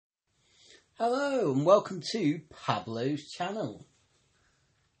Hello and welcome to Pablo's channel.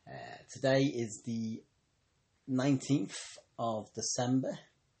 Today is the 19th of December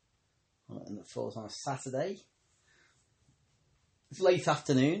and it falls on a Saturday. It's late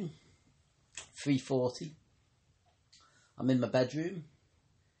afternoon, 3:40. I'm in my bedroom.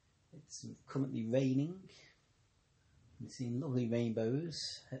 It's currently raining. I'm seeing lovely rainbows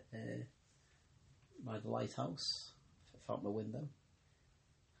by the lighthouse out my window.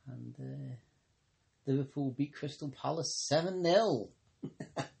 And Liverpool beat Crystal Palace 7-0.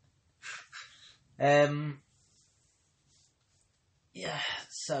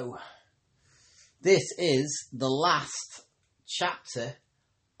 So this is the last chapter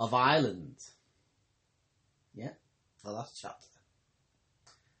of Ireland. Yeah, the last chapter.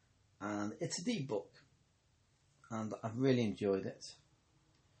 And it's a deep book. And I've really enjoyed it.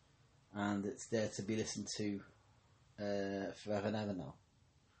 And it's there to be listened to forever and ever now.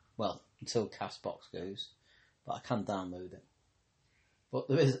 Well, until Castbox goes, but I can download it. But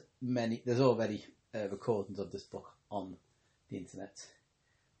there's already recordings of this book on the internet.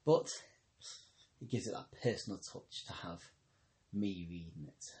 But it gives it that personal touch to have me reading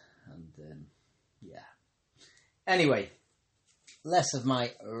it. And Anyway, less of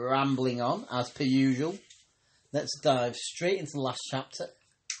my rambling on, as per usual. Let's dive straight into the last chapter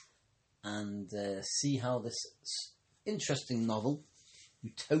and see how this interesting novel,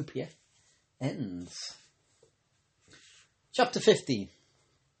 Utopia, ends. Chapter 15.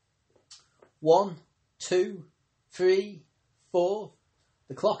 1, 2, 3, 4.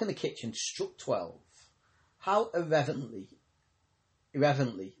 The clock in the kitchen struck 12. How irreverently,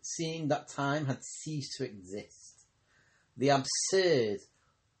 seeing that time had ceased to exist. The absurd,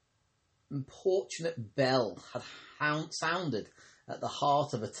 importunate bell had sounded at the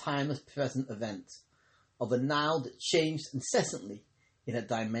heart of a timeless present event, of a now that changed incessantly in a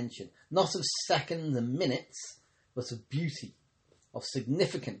dimension, not of seconds and minutes, but of beauty, of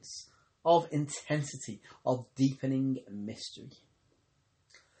significance, of intensity, of deepening mystery.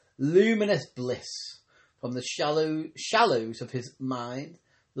 Luminous bliss. From the shallows of his mind,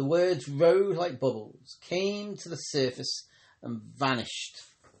 the words rose like bubbles, came to the surface and vanished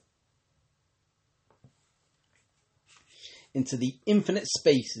into the infinite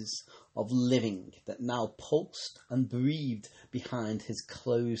spaces of living that now pulsed and breathed behind his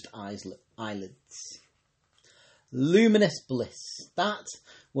closed eyelids. Luminous bliss. That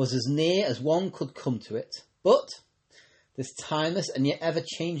was as near as one could come to it, but this timeless and yet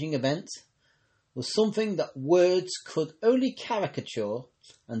ever-changing event was something that words could only caricature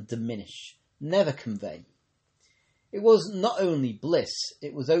and diminish, never convey. It was not only bliss,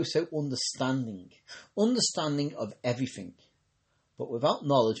 it was also understanding of everything, but without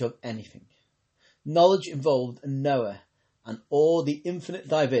knowledge of anything. Knowledge involved a knower and all the infinite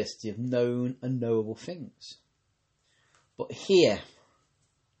diversity of known and knowable things. But here,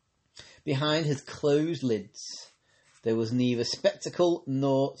 behind his closed lids, there was neither spectacle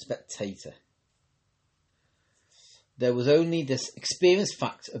nor spectator. There was only this experienced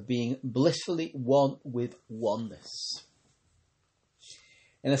fact of being blissfully one with oneness.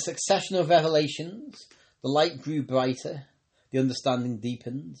 In a succession of revelations, the light grew brighter, the understanding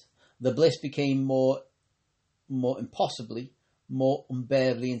deepened, the bliss became more impossibly, more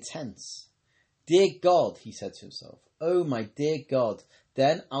unbearably intense. Dear God, he said to himself, oh my dear God.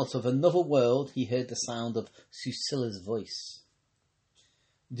 Then, out of another world, he heard the sound of Susilla's voice.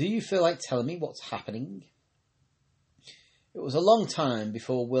 Do you feel like telling me what's happening? It was a long time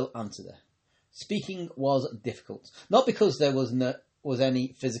before Will answered her. Speaking was difficult, not because there was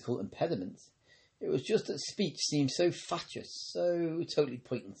any physical impediment. It was just that speech seemed so fatuous, so totally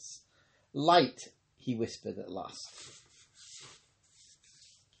pointless. Light, he whispered at last.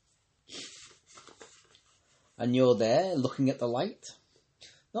 And you're there, looking at the light?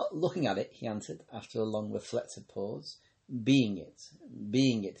 Not looking at it, he answered, after a long reflective pause. Being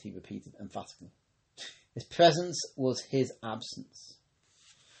it, he repeated emphatically. His presence was his absence.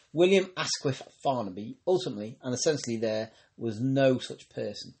 William Asquith Farnaby, ultimately and essentially there was no such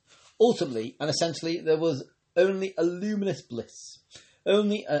person. Ultimately and essentially there was only a luminous bliss,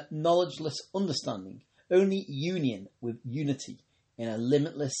 only a knowledgeless understanding, only union with unity in a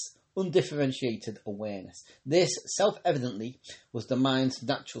limitless, undifferentiated awareness. This, self-evidently, was the mind's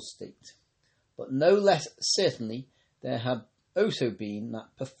natural state. But no less certainly there had also been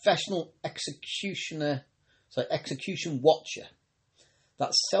that professional execution watcher,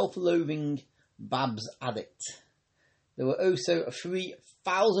 that self-loathing Babs addict. There were also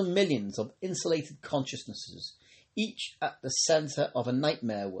 3,000 millions of insulated consciousnesses, each at the centre of a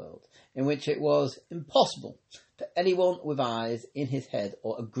nightmare world, in which it was impossible for anyone with eyes in his head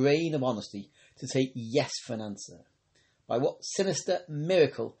or a grain of honesty to take yes for an answer. By what sinister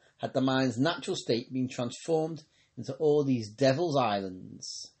miracle had the mind's natural state been transformed into all these devil's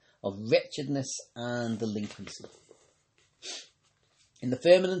islands of wretchedness and delinquency? In the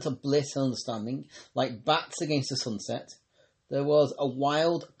firmament of bliss and understanding, like bats against the sunset, there was a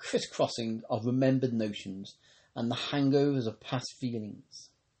wild crisscrossing of remembered notions and the hangovers of past feelings.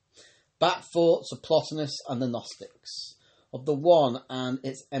 Bat thoughts of Plotinus and the Gnostics, of the one and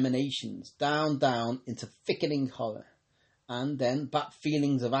its emanations, down into thickening horror, and then bat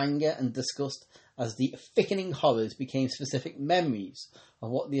feelings of anger and disgust as the thickening horrors became specific memories of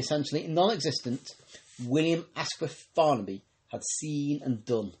what the essentially non-existent William Asquith Farnaby had seen and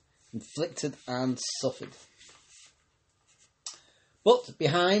done, inflicted and suffered. But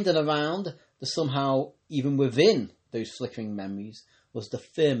behind and around, the somehow even within those flickering memories, was the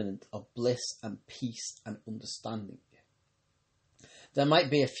firmament of bliss and peace and understanding. There might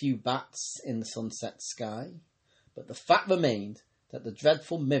be a few bats in the sunset sky, but the fact remained that the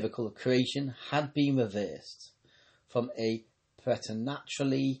dreadful miracle of creation had been reversed. From a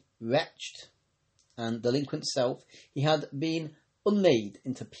preternaturally wretched and delinquent self, he had been unmade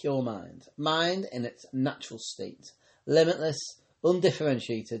into pure mind in its natural state, limitless,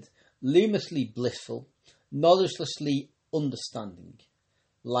 undifferentiated, luminously blissful, knowledgelessly understanding.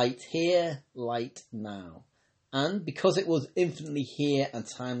 Light here, light now. And because it was infinitely here and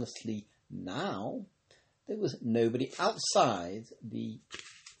timelessly now, there was nobody outside the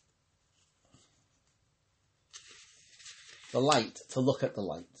light to look at the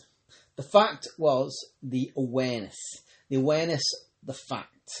light. The fact was the awareness, the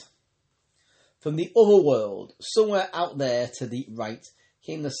fact. From the other world, somewhere out there to the right,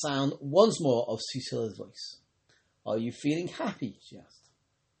 came the sound once more of Susilla's voice. "Are you feeling happy?" she asked.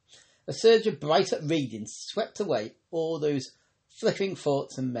 A surge of brighter radiance swept away all those flickering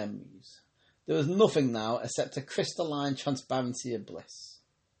thoughts and memories. There was nothing now except a crystalline transparency of bliss.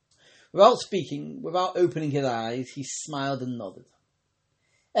 Without speaking, without opening his eyes, he smiled and nodded.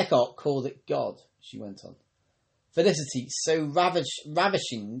 Eckhart called it God, she went on. Felicity so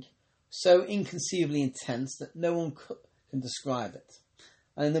ravishing, so inconceivably intense that no one can describe it.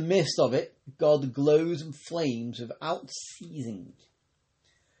 And in the midst of it, God glows and flames without ceasing.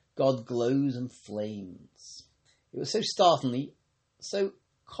 God glows and flames. It was so startlingly, so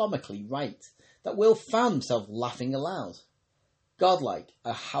comically right, that Will found himself laughing aloud. Godlike,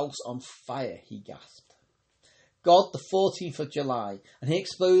 a house on fire, he gasped. God, the 14th of July, and he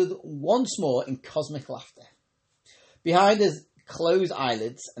exploded once more in cosmic laughter. Behind his closed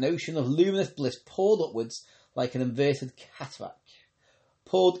eyelids, an ocean of luminous bliss poured upwards like an inverted cataract.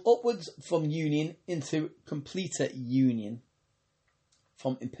 Poured upwards from union into completer union.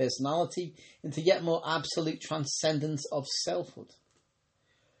 From impersonality into yet more absolute transcendence of selfhood.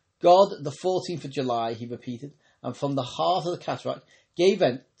 God, the 14th of July, he repeated, and from the heart of the cataract gave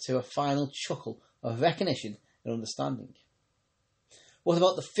vent to a final chuckle of recognition and understanding. What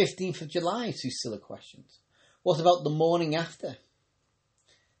about the 15th of July? Susilla questioned. What about the morning after?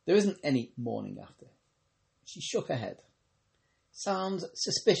 There isn't any morning after. She shook her head. Sounds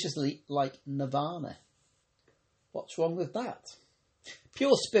suspiciously like nirvana. What's wrong with that?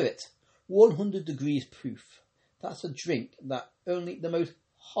 Pure spirit, 100 degrees proof. That's a drink that only the most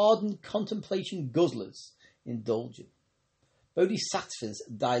hardened contemplation guzzlers indulge in. Bodhisattvas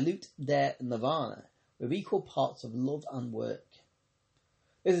dilute their nirvana with equal parts of love and work.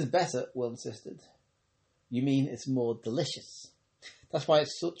 This is better, Will insisted. You mean it's more delicious. That's why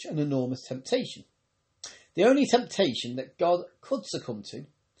it's such an enormous temptation. The only temptation that God could succumb to,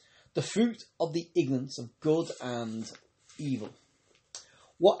 the fruit of the ignorance of good and evil.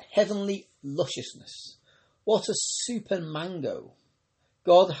 What heavenly lusciousness! What a super mango!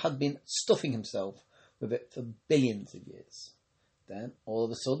 God had been stuffing himself with it for billions of years. Then, all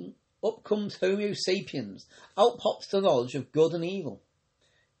of a sudden, up comes Homo sapiens, out pops the knowledge of good and evil.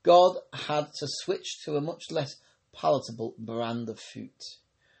 God had to switch to a much less palatable brand of fruit.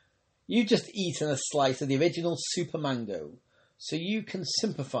 You've just eaten a slice of the original super mango, so you can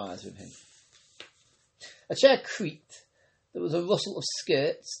sympathise with him. A chair creaked. There was a rustle of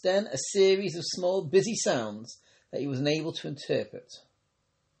skirts, then a series of small, busy sounds that he was unable to interpret.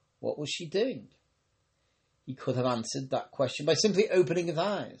 What was she doing? He could have answered that question by simply opening his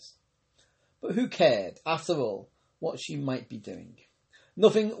eyes. But who cared, after all, what she might be doing?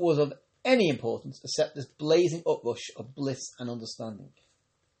 Nothing was of any importance except this blazing uprush of bliss and understanding.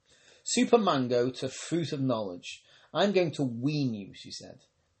 Super mango to fruit of knowledge. I'm going to wean you, she said,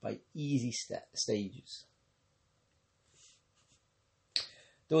 by easy stages.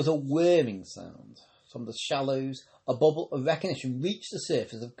 There was a whirring sound. from the shallows, a bubble of recognition reached the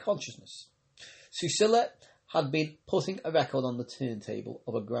surface of consciousness. Susilla had been putting a record on the turntable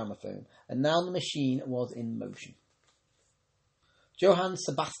of a gramophone, and now the machine was in motion. Johann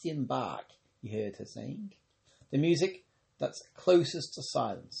Sebastian Bach, he heard her saying. The music that's closest to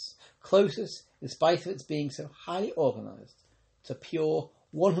silence, closest, in spite of its being so highly organised, to pure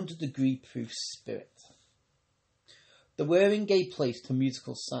 100-degree proof spirit. The whirring gave place to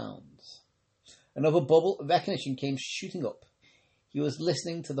musical sounds. Another bubble of recognition came shooting up. He was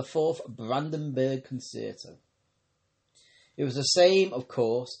listening to the 4th Brandenburg Concerto. It was the same, of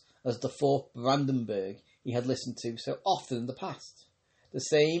course, as the 4th Brandenburg he had listened to so often in the past. The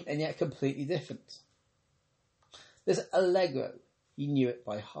same and yet completely different. This allegro, he knew it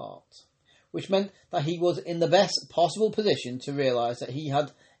by heart, which meant that he was in the best possible position to realise that he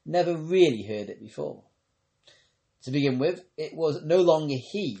had never really heard it before. To begin with, it was no longer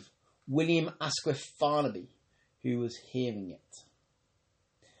he, William Asquith Farnaby, who was hearing it.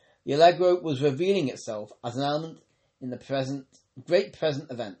 The allegro was revealing itself as an element in the great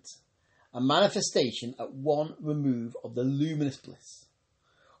present event, a manifestation at one remove of the luminous bliss.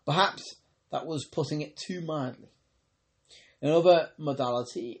 Perhaps that was putting it too mildly. In another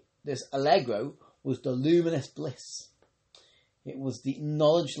modality, this allegro was the luminous bliss. It was the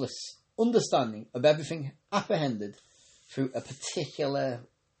knowledgeless understanding of everything apprehended through a particular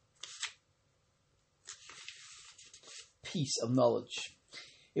piece of knowledge.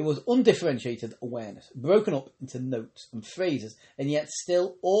 It was undifferentiated awareness, broken up into notes and phrases, and yet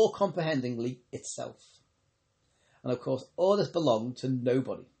still all-comprehendingly itself. And of course, all this belonged to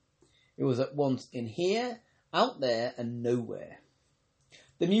nobody. It was at once in here, out there, and nowhere.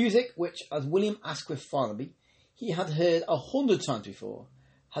 The music, which, as William Asquith Farnaby, he had heard 100 times before,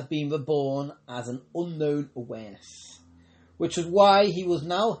 had been reborn as an unknown awareness, which was why he was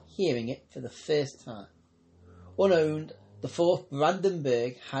now hearing it for the first time. Unowned, the 4th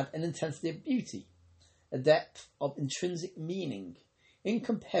Brandenburg had an intensity of beauty, a depth of intrinsic meaning,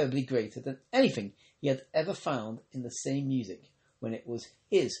 incomparably greater than anything he had ever found in the same music when it was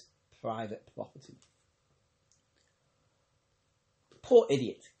his private property. Poor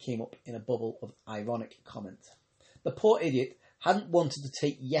idiot came up in a bubble of ironic comment. The poor idiot hadn't wanted to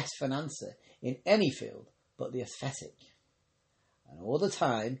take yes for an answer in any field but the aesthetic. And all the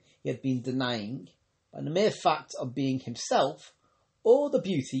time he had been denying, by the mere fact of being himself, all the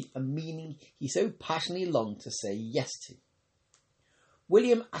beauty and meaning he so passionately longed to say yes to.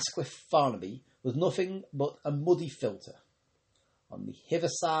 William Asquith Farnaby was nothing but a muddy filter, on the hither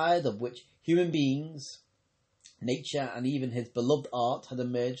side of which human beings, nature, and even his beloved art had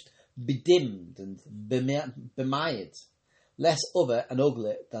emerged bedimmed and bemired, less other and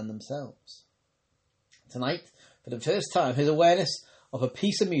uglier than themselves. Tonight, for the first time, his awareness of a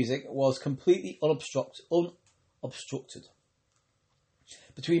piece of music was completely unobstructed.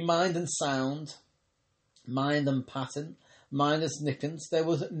 Between mind and sound, mind and pattern, mind and significance, there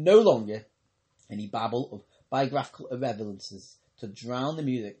was no longer any babble of biographical irrelevances to drown the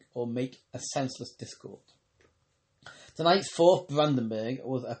music or make a senseless discord. Tonight's 4th Brandenburg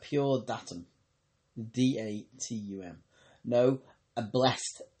was a pure datum, D-A-T-U-M. No, a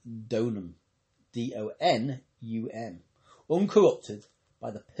blessed donum, D-O-N-U-M, uncorrupted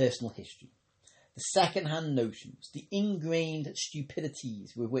by the personal history, the second-hand notions, the ingrained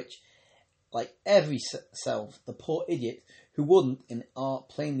stupidities with which, like every self, the poor idiot who wouldn't, in art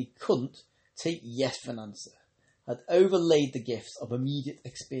plainly couldn't, take yes for an answer, had overlaid the gifts of immediate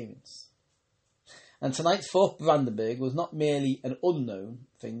experience. And tonight's 4th Brandenburg was not merely an unknown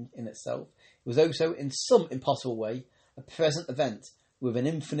thing in itself, it was also, in some impossible way, a present event with an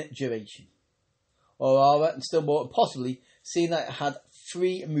infinite duration. Or rather, and still more impossibly, seeing that it had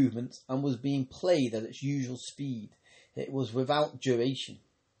free movement and was being played at its usual speed, it was without duration.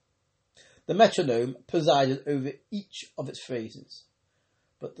 The metronome presided over each of its phrases,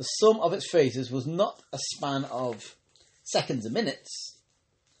 but the sum of its phrases was not a span of seconds and minutes.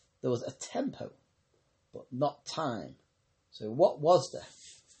 There was a tempo, but not time. So what was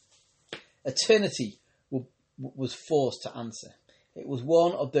there? Eternity was forced to answer. It was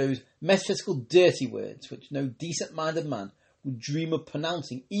one of those metaphysical dirty words which no decent-minded man would dream of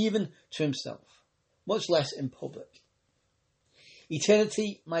pronouncing even to himself, much less in public.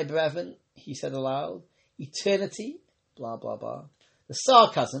 Eternity, my brethren, he said aloud. Eternity, blah, blah, blah. The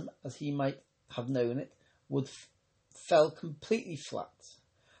sarcasm, as he might have known it, fell completely flat.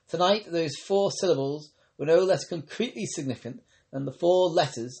 Tonight, those 4 syllables were no less concretely significant than the 4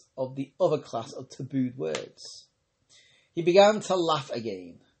 letters of the other class of tabooed words. He began to laugh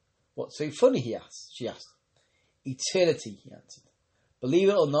again. What's so funny, she asked. Eternity, he answered. Believe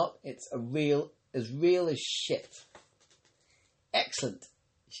it or not, it's a real as real as shit. Excellent,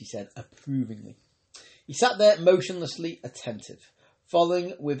 she said approvingly. He sat there motionlessly attentive,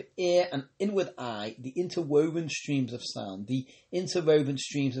 following with ear and inward eye the interwoven streams of sound, the interwoven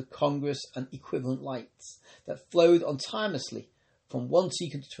streams of congruous and equivalent lights that flowed on timelessly from one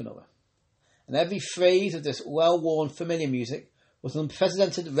sequence to another. And every phrase of this well-worn familiar music was an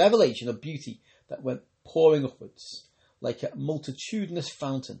unprecedented revelation of beauty that went pouring upwards, like a multitudinous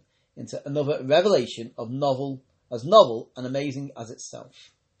fountain, into another revelation of novel and amazing as itself.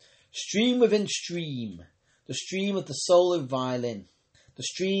 Stream within stream, the stream of the solo violin, the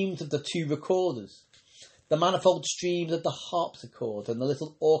streams of the two recorders, the manifold streams of the harpsichord and the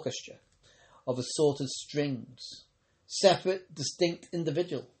little orchestra of assorted strings, separate, distinct,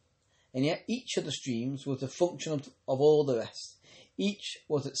 individual. And yet each of the streams was a function of all the rest. Each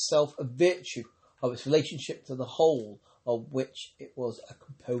was itself a virtue of its relationship to the whole of which it was a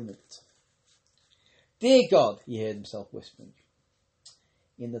component. Dear God, he heard himself whispering.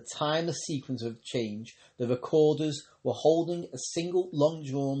 In the timeless sequence of change, the recorders were holding a single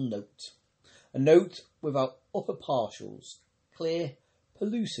long-drawn note. A note without upper partials, clear,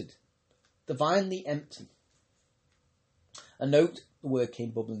 pellucid, divinely empty. A note, the word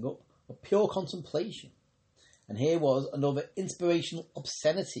came bubbling up, of pure contemplation. And here was another inspirational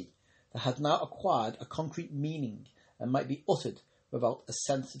obscenity that had now acquired a concrete meaning and might be uttered without a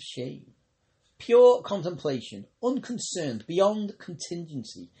sense of shame. Pure contemplation, unconcerned, beyond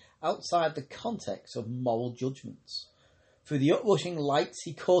contingency, outside the context of moral judgments. Through the uprushing lights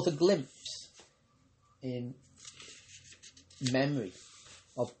he caught a glimpse in memory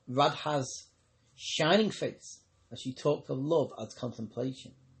of Radha's shining face as she talked of love as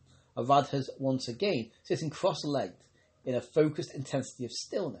contemplation. Of Radha's once again sitting cross-legged in a focused intensity of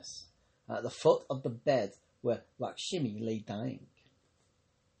stillness at the foot of the bed where Lakshmi lay dying.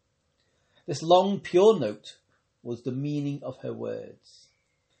 This long, pure note was the meaning of her words,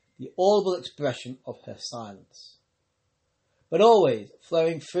 the audible expression of her silence. But always,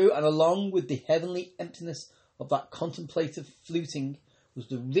 flowing through and along with the heavenly emptiness of that contemplative fluting, was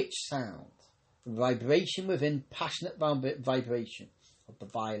the rich sound, the vibration within passionate vibration of the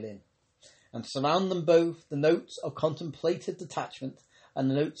violin. And surround them both the notes of contemplative detachment and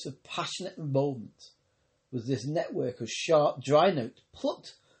the notes of passionate involvement was this network of sharp, dry notes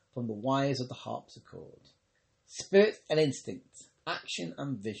plucked from the wires of the harpsichord. Spirit and instinct, action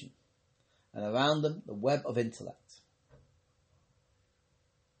and vision, and around them the web of intellect.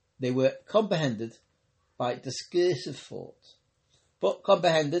 They were comprehended by discursive thought, but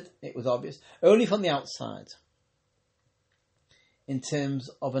comprehended, it was obvious, only from the outside, in terms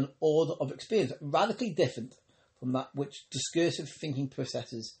of an order of experience radically different from that which discursive thinking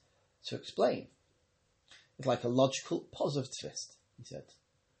processes to explain. It's like a logical positivist, he said.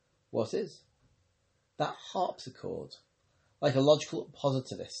 What is? That harpsichord. Like a logical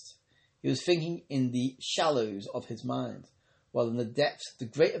positivist, he was thinking in the shallows of his mind, while in the depths the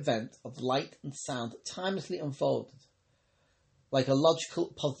great event of light and sound timelessly unfolded. Like a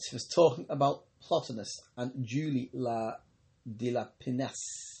logical positivist talking about Plotinus and Julie de la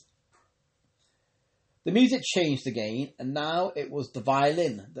Pinesse. The music changed again, and now it was the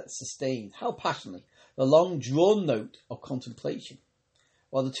violin that sustained, how passionately, the long-drawn note of contemplation.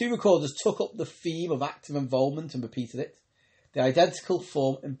 While the two recorders took up the theme of active involvement and repeated it, the identical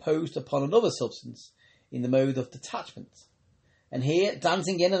form imposed upon another substance in the mode of detachment. And here,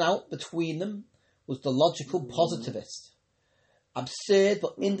 dancing in and out between them, was the logical positivist, absurd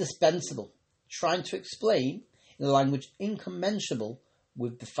but indispensable, trying to explain, in a language incommensurable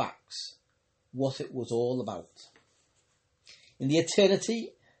with the facts, what it was all about. In the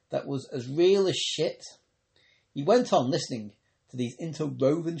eternity that was as real as shit, he went on listening to these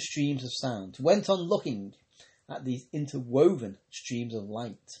interwoven streams of sound, went on looking at these interwoven streams of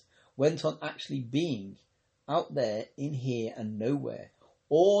light, went on actually being out there in here and nowhere,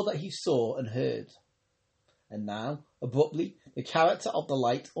 all that he saw and heard. And now, abruptly, the character of the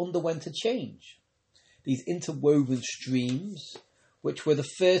light underwent a change. These interwoven streams, which were the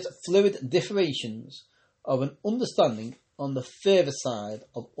first fluid differentiations of an understanding on the further side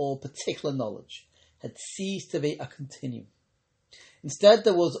of all particular knowledge, had ceased to be a continuum. Instead,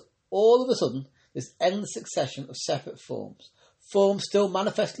 there was all of a sudden this endless succession of separate forms still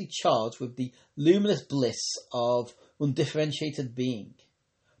manifestly charged with the luminous bliss of undifferentiated being,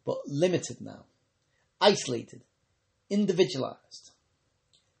 but limited now, isolated, individualized.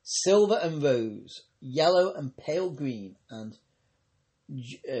 Silver and rose, yellow and pale green, and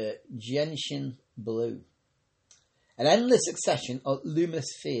gentian blue. An endless succession of luminous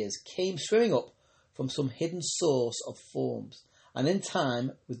spheres came swimming up from some hidden source of forms, and in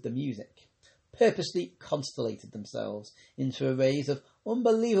time with the music, purposely constellated themselves into arrays of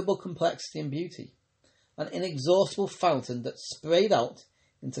unbelievable complexity and beauty, an inexhaustible fountain that sprayed out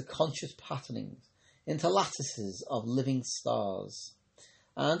into conscious patternings, into lattices of living stars.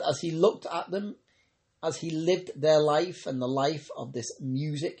 And as he looked at them, as he lived their life and the life of this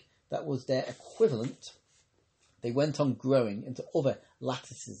music that was their equivalent, they went on growing into other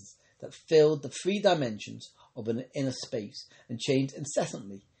lattices that filled the three dimensions of an inner space and changed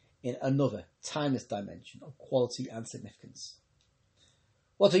incessantly in another timeless dimension of quality and significance.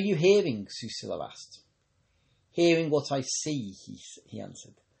 "What are you hearing?" Susila asked. "Hearing what I see," he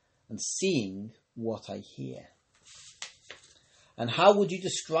answered, "and seeing what I hear." "And how would you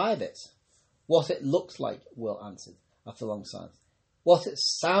describe it?" "What it looks like," Will answered after a long silence. "What it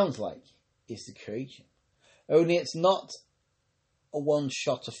sounds like is the creation. Only it's not a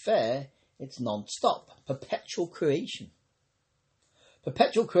one-shot affair, it's non-stop, perpetual creation.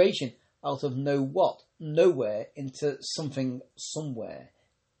 Perpetual creation out of nowhere into something somewhere.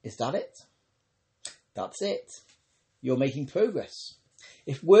 Is that it?" "That's it. You're making progress.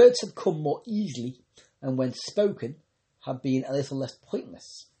 If words had come more easily and when spoken had been a little less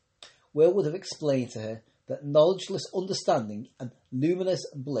pointless," Will would have explained to her that knowledgeless understanding and luminous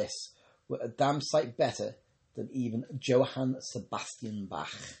bliss were a damn sight better than even Johann Sebastian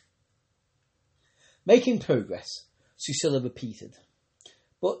Bach. "Making progress," Susila repeated.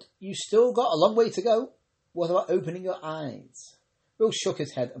 "But you still got a long way to go. What about opening your eyes?" Will shook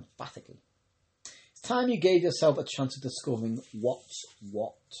his head emphatically. "It's time you gave yourself a chance of discovering what's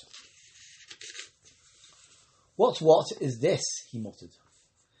what." "What's what is this?" he muttered.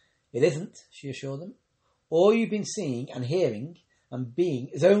 "It isn't," she assured him. "All you've been seeing and hearing and being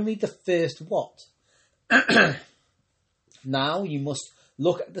is only the first what. Now you must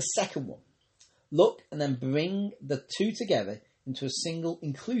look at the second one. Look and then bring the two together into a single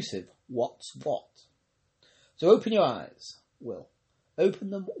inclusive what's what. So open your eyes, Will. Open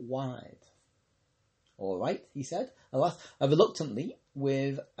them wide." "All right," he said, alas, reluctantly,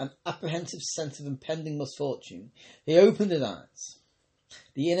 with an apprehensive sense of impending misfortune. He opened his eyes.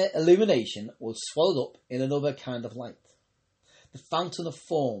 The inner illumination was swallowed up in another kind of light. The fountain of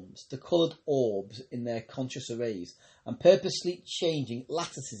forms, the coloured orbs in their conscious arrays, and purposely changing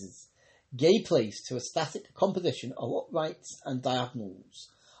lattices, gave place to a static composition of uprights and diagonals,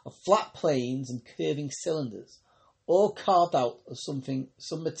 of flat planes and curving cylinders, all carved out of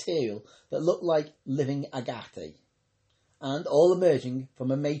some material that looked like living agate, and all emerging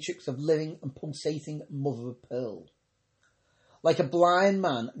from a matrix of living and pulsating mother of pearl. Like a blind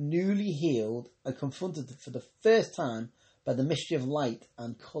man newly healed and confronted for the first time by the mystery of light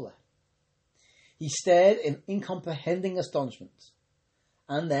and colour, he stared in incomprehending astonishment,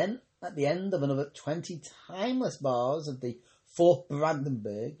 and then, at the end of another 20 timeless bars of the fourth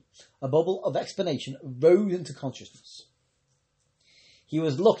Brandenburg, a bubble of explanation rose into consciousness. He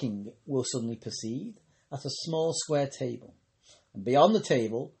was looking, Will suddenly perceived, at a small square table, and beyond the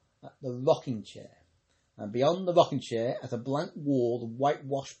table at the rocking chair, and beyond the rocking chair at a blank wall of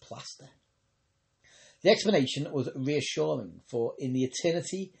whitewashed plaster. The explanation was reassuring, for in the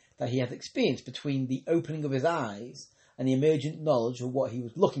eternity that he had experienced between the opening of his eyes and the emergent knowledge of what he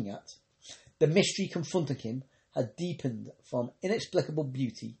was looking at, the mystery confronting him had deepened from inexplicable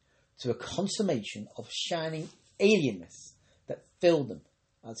beauty to a consummation of shining alienness that filled him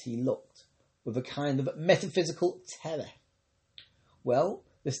as he looked with a kind of metaphysical terror. Well,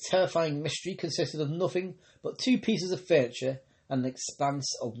 this terrifying mystery consisted of nothing but two pieces of furniture and an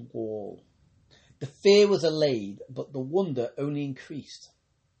expanse of wall. The fear was allayed, but the wonder only increased.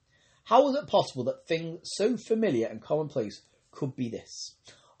 How was it possible that things so familiar and commonplace could be this?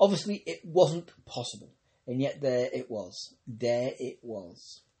 Obviously, it wasn't possible, and yet there it was. There it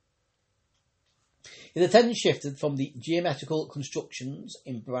was. His attention shifted from the geometrical constructions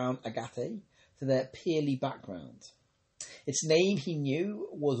in brown agate to their pearly background. Its name, he knew,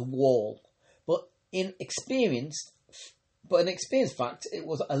 was wall, but in experienced fact, it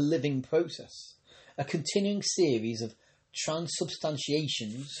was a living process, a continuing series of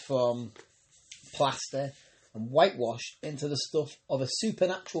transubstantiations from plaster and whitewash into the stuff of a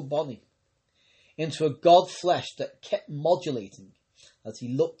supernatural body, into a god flesh that kept modulating as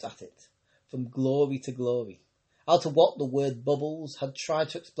he looked at it from glory to glory, out of what the word bubbles had tried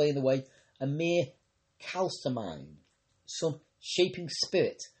to explain away, a mere calcimine. Some shaping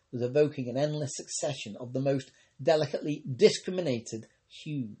spirit was evoking an endless succession of the most delicately discriminated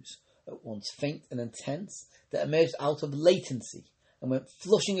hues, at once faint and intense, that emerged out of latency and went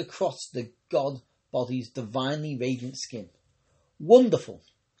flushing across the god body's divinely radiant skin. Wonderful,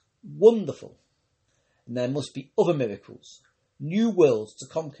 wonderful. And there must be other miracles, new worlds to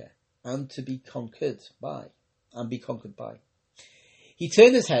conquer, and to be conquered by. He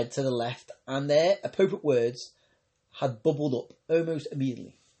turned his head to the left, and their appropriate words had bubbled up almost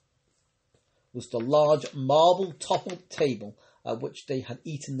immediately. It was the large marble toppled table at which they had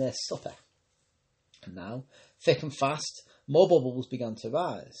eaten their supper. And now, thick and fast, more bubbles began to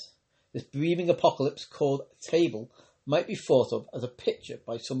rise. This breathing apocalypse called table might be thought of as a picture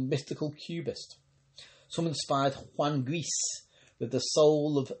by some mystical cubist, some inspired Juan Gris with the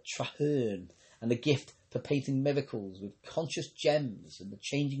soul of Traherne and a gift for painting miracles with conscious gems and the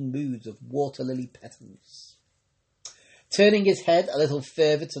changing moods of water lily petals. Turning his head a little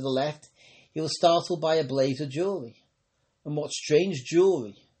further to the left, he was startled by a blaze of jewellery. And what strange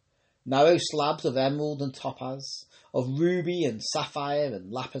jewellery! Narrow slabs of emerald and topaz, of ruby and sapphire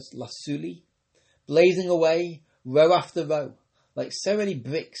and lapis lazuli, blazing away, row after row, like so many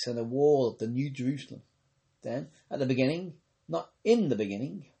bricks in a wall of the New Jerusalem. Then, at the beginning, not in the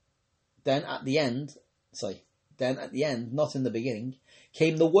beginning, then at the end, not in the beginning,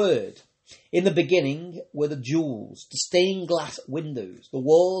 came the Word. In the beginning were the jewels, the stained glass windows, the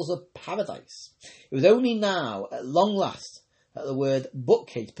walls of paradise. It was only now, at long last, that the word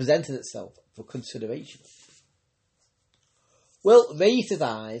bookcase presented itself for consideration. Will raised his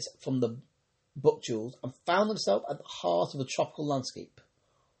eyes from the book jewels and found himself at the heart of a tropical landscape.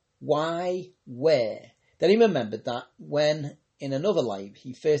 Why, where? Then he remembered that when, in another life,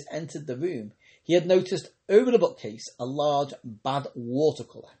 he first entered the room, he had noticed over the bookcase a large bad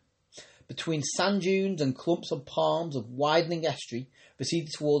watercolour. Between sand dunes and clumps of palms of widening estuary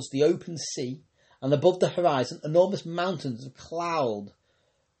receded towards the open sea, and above the horizon enormous mountains of cloud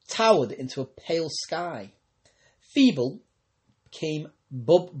towered into a pale sky. Feeble came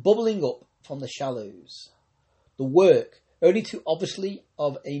bubbling up from the shallows. The work, only too obviously,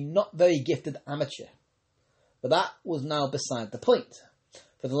 of a not very gifted amateur. But that was now beside the point,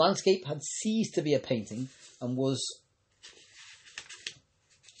 for the landscape had ceased to be a painting and was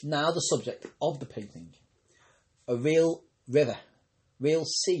now the subject of the painting. A real river, real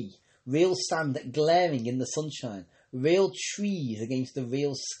sea, real sand glaring in the sunshine, real trees against the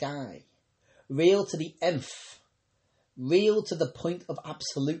real sky, real to the nth, real to the point of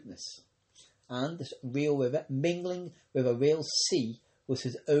absoluteness. And this real river, mingling with a real sea, was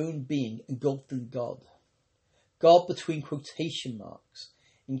his own being engulfed in God. God between quotation marks,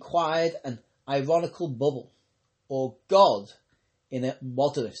 inquired an ironical bubble, or God in a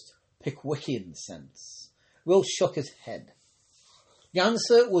moderate Pickwickian sense. Will shook his head. The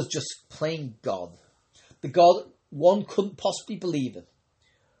answer was just plain God. The God one couldn't possibly believe in,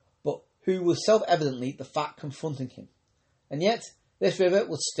 but who was self-evidently the fact confronting him. And yet, this river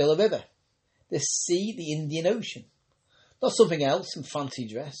was still a river. This sea, the Indian Ocean. Not something else in fancy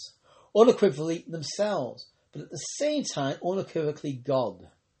dress. Unequivocally themselves, but at the same time unequivocally God.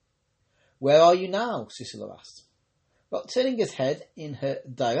 Where are you now? Susila asked. Well, turning his head in her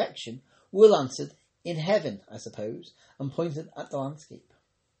direction, Will answered, in heaven, I suppose, and pointed at the landscape.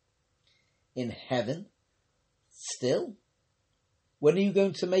 In heaven? Still? When are you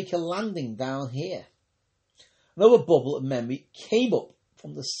going to make a landing down here? Another bubble of memory came up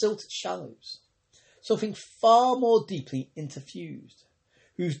from the silted shallows, something far more deeply interfused,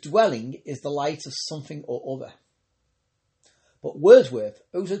 whose dwelling is the light of something or other. But Wordsworth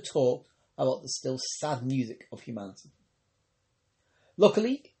also talked about the still sad music of humanity.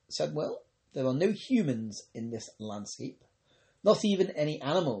 Luckily, said Will, there are no humans in this landscape, not even any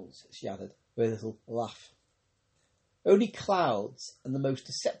animals, she added with a little laugh. Only clouds and the most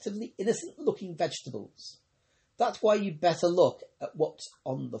deceptively innocent-looking vegetables. That's why you'd better look at what's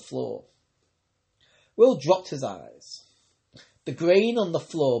on the floor. Will dropped his eyes. The grain on the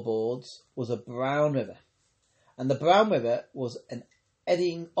floorboards was a brown river, and the brown river was an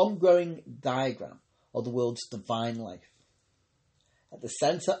eddying, ongoing diagram of the world's divine life. At the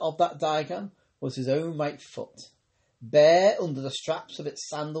centre of that diagram was his own right foot, bare under the straps of its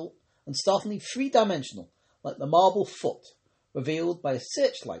sandal and startlingly three-dimensional, like the marble foot revealed by a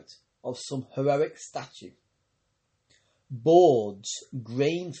searchlight of some heroic statue. Board's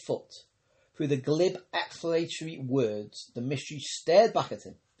grain foot. Through the glib explanatory words, the mystery stared back at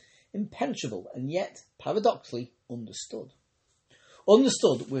him, impenetrable and yet, paradoxically, understood.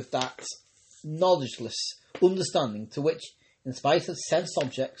 Understood with that knowledgeless understanding to which, in spite of sensed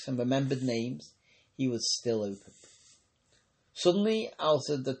objects and remembered names, he was still open. Suddenly, out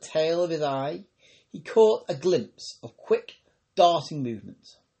of the tail of his eye, he caught a glimpse of quick, darting movement.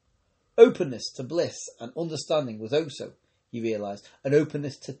 Openness to bliss and understanding was also, he realised, an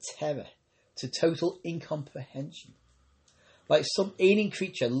openness to terror, to total incomprehension. Like some alien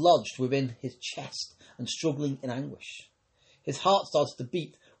creature lodged within his chest and struggling in anguish. His heart started to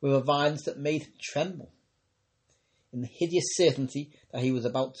beat with a violence that made him tremble. In the hideous certainty that he was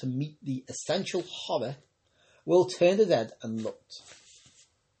about to meet the essential horror, Will turned his head and looked.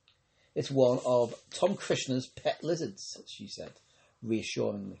 "It's one of Tom Krishna's pet lizards," she said,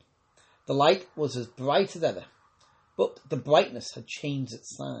 reassuringly. The light was as bright as ever, but the brightness had changed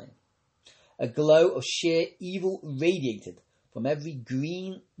its sign. A glow of sheer evil radiated from every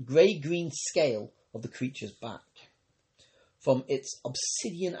grey-green scale of the creature's back, from its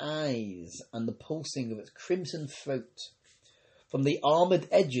obsidian eyes and the pulsing of its crimson throat, from the armoured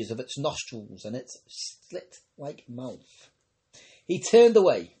edges of its nostrils and its slit-like mouth. He turned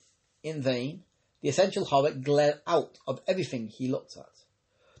away. In vain. The essential horror glared out of everything he looked at.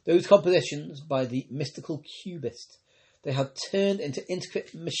 Those compositions by the mystical cubist, they had turned into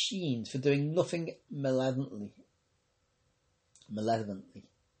intricate machines for doing nothing malevolently.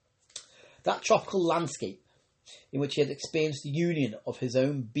 That tropical landscape, in which he had experienced the union of his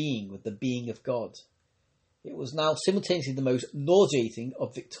own being with the being of God, it was now simultaneously the most nauseating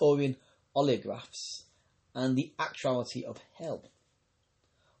of Victorian oleographs and the actuality of hell.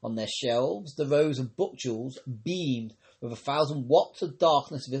 On their shelves, the rows of book jewels beamed with 1,000 watts of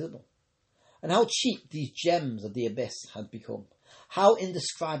darkness visible. And how cheap these gems of the abyss had become. How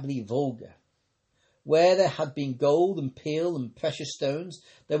indescribably vulgar. Where there had been gold and pearl and precious stones,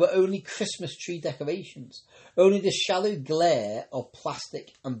 there were only Christmas tree decorations, only the shallow glare of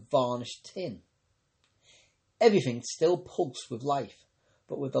plastic and varnished tin. Everything still pulsed with life,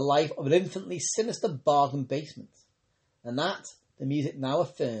 but with the life of an infinitely sinister bargain basement. And that, the music now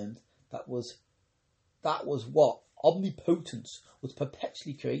affirmed, that was what omnipotence was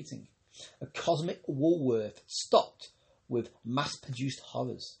perpetually creating. A cosmic Woolworth stocked with mass-produced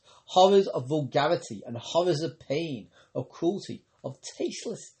horrors. Horrors of vulgarity and horrors of pain, of cruelty, of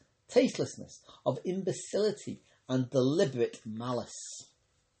tastelessness, of imbecility and deliberate malice.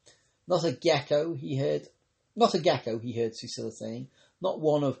 Not a gecko, he heard Susilla saying, not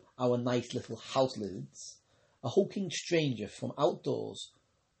one of our nice little house lizards. A hulking stranger from outdoors,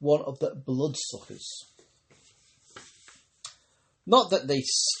 one of the bloodsuckers. Not that they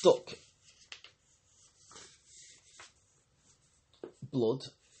suck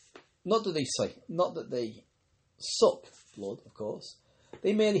blood, of course.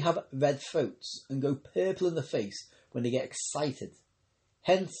 They merely have red throats and go purple in the face when they get excited.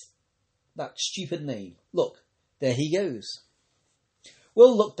 Hence that stupid name. Look, there he goes.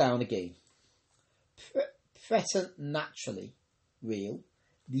 We'll look down again. Preternaturally real,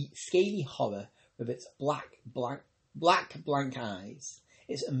 the scaly horror with its black blank eyes,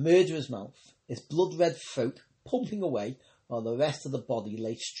 its murderer's mouth, its blood-red throat pumping away while the rest of the body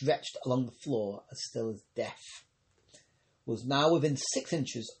lay stretched along the floor as still as death, was now within 6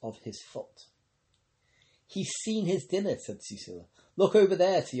 inches of his foot. "He's seen his dinner," said Susilla. "Look over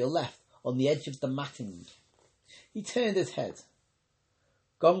there to your left, on the edge of the matting." He turned his head.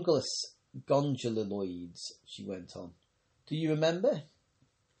 "Gondoloids," she went on. "Do you remember?"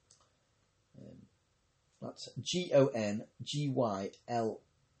 That's GONGYLUS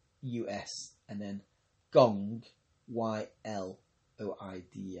and then gong, YLOIDS.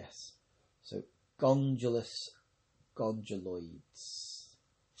 So gondoloids.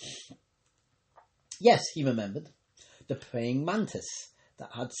 Yes, he remembered. The praying mantis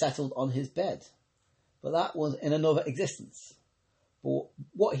that had settled on his bed. But that was in another existence. But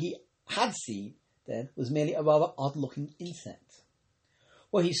what he had seen then was merely a rather odd-looking insect.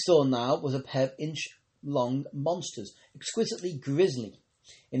 What he saw now was a pair of inch-long monsters, exquisitely grisly,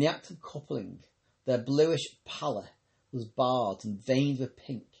 in the act of coupling. Their bluish pallor was barred and veined with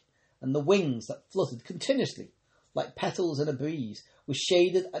pink, and the wings that fluttered continuously, like petals in a breeze, were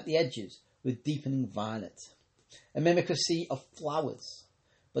shaded at the edges with deepening violet, a mimicry of flowers.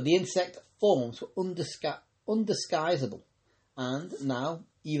 But the insect forms were undisguisable, and now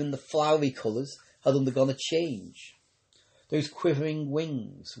even the flowery colours had undergone a change. Those quivering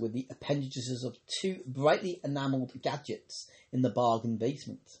wings were the appendages of 2 brightly enamelled gadgets in the bargain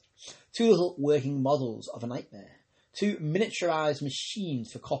basement. 2 little working models of a nightmare. 2 miniaturised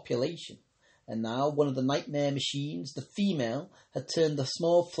machines for copulation. And now one of the nightmare machines, the female, had turned the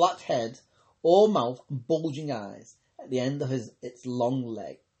small flat head, or mouth and bulging eyes at the end of its long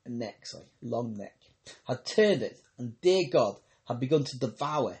neck, had turned it, and dear God, had begun to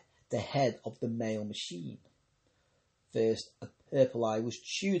devour the head of the male machine. First, a purple eye was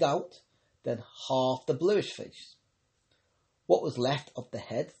chewed out, then half the bluish face. What was left of the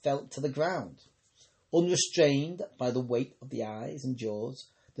head fell to the ground. Unrestrained by the weight of the eyes and jaws,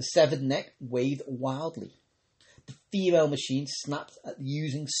 the severed neck waved wildly. The female machine snapped at the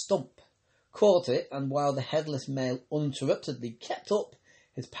using stump, caught it, and while the headless male uninterruptedly kept up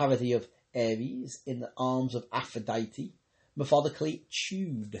his parody of Ares in the arms of Aphrodite, methodically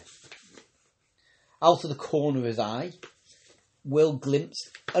chewed. Out of the corner of his eye, Will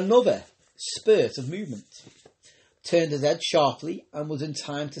glimpsed another spurt of movement, turned his head sharply, and was in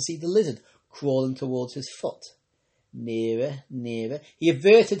time to see the lizard crawling towards his foot. Nearer, nearer. He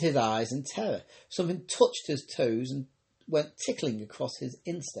averted his eyes in terror. Something touched his toes and went tickling across his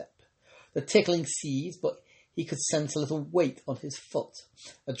instep. The tickling ceased, but he could sense a little weight on his foot,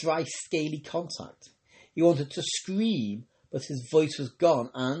 a dry, scaly contact. He wanted to scream, but his voice was gone,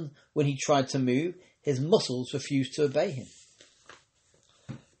 and when he tried to move, his muscles refused to obey him.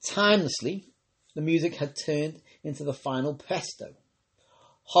 Timelessly, the music had turned into the final presto.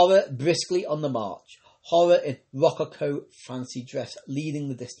 Horror briskly on the march, horror in rococo fancy dress leading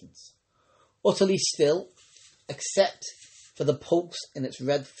the distance. Utterly still, except for the pulse in its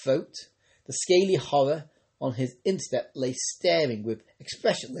red throat, the scaly horror on his instep lay staring with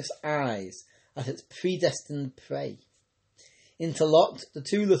expressionless eyes at its predestined prey. Interlocked, the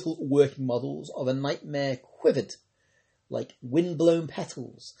two little working models of a nightmare quivered like wind-blown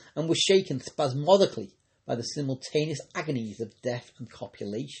petals and were shaken spasmodically by the simultaneous agonies of death and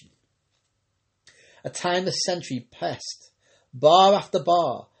copulation. A timeless century pressed. Bar after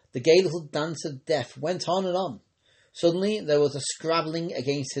bar, the gay little dance of death went on and on. Suddenly there was a scrabbling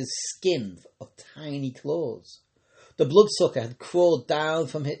against his skin of tiny claws. The bloodsucker had crawled down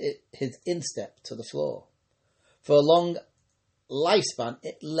from his instep to the floor. For a long lifespan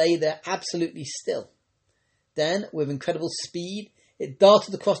it lay there absolutely still. Then, with incredible speed, it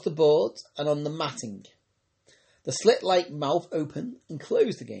darted across the boards and on the matting. The slit-like mouth opened and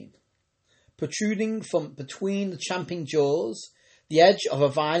closed again. Protruding from between the champing jaws, the edge of a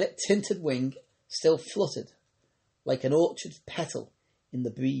violet-tinted wing still fluttered, like an orchard petal in the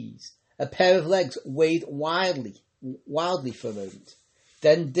breeze. A pair of legs waved wildly for a moment,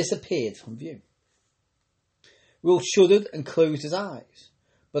 then disappeared from view. Will shuddered and closed his eyes.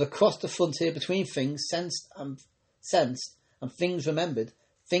 But across the frontier between things sensed and things remembered,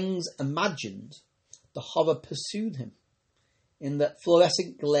 things imagined, the horror pursued him. In the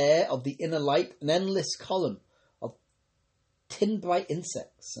fluorescent glare of the inner light, an endless column of tin-bright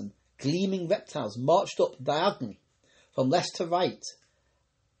insects and gleaming reptiles marched up diagonally, from left to right,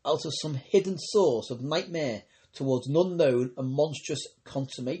 out of some hidden source of nightmare towards an unknown and monstrous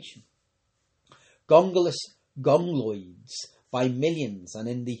consummation. Gongolus gongloids by millions, and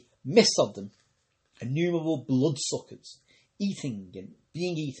in the midst of them, innumerable bloodsuckers, eating and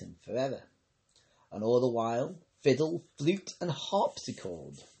being eaten forever. And all the while, fiddle, flute, and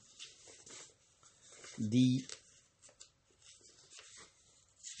harpsichord. The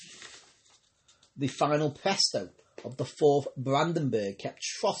final presto of the fourth Brandenburg kept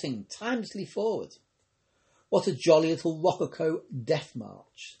trotting timelessly forward. What a jolly little rococo death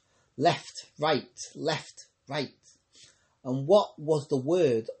march. Left, right, left, right. And what was the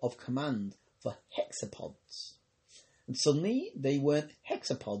word of command for hexapods? And suddenly they weren't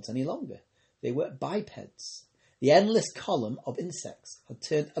hexapods any longer. They were bipeds. The endless column of insects had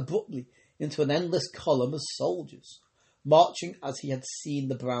turned abruptly into an endless column of soldiers, marching as he had seen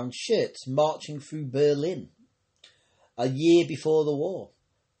the brown shirts marching through Berlin a year before the war.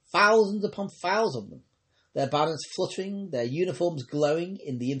 Thousands upon thousands of them, their banners fluttering, their uniforms glowing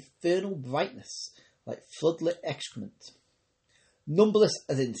in the infernal brightness like floodlit excrement. Numberless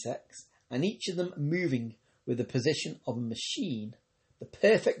as insects, and each of them moving with the precision of a machine, the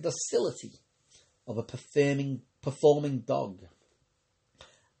perfect docility of a performing dog.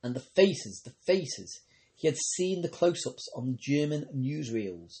 And the faces, he had seen the close-ups on German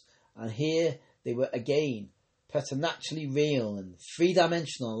newsreels, and here they were again, preternaturally real and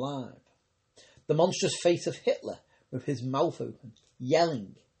three-dimensional alive. The monstrous face of Hitler, with his mouth open,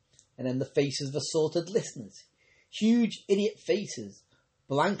 yelling, and then the faces of assorted listeners. Huge idiot faces,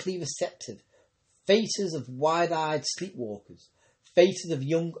 blankly receptive, faces of wide-eyed sleepwalkers, faces of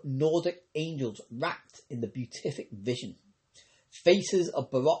young Nordic angels wrapped in the beatific vision, faces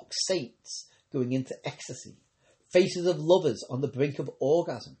of Baroque saints going into ecstasy, faces of lovers on the brink of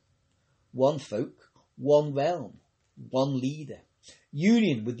orgasm. One folk, one realm, one leader,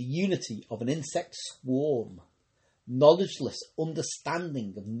 union with the unity of an insect swarm, knowledgeless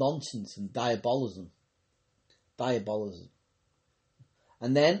understanding of nonsense and diabolism.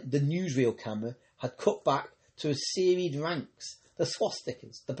 And then the newsreel camera had cut back to a serried ranks, the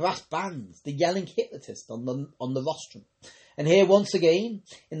swastikas, the brass bands, the yelling hypnotist on the rostrum. And here once again,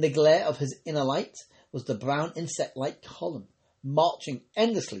 in the glare of his inner light, was the brown insect-like column, marching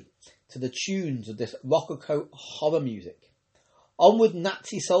endlessly to the tunes of this rococo horror music. Onward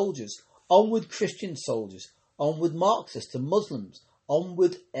Nazi soldiers, onward Christian soldiers, onward Marxists and Muslims,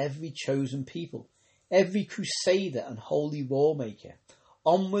 Onward every chosen people, every crusader and holy war maker.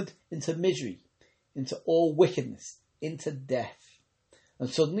 Onward into misery, into all wickedness, into death. And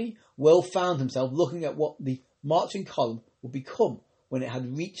suddenly Will found himself looking at what the marching column would become when it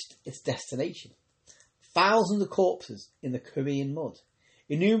had reached its destination. Thousands of corpses in the Korean mud,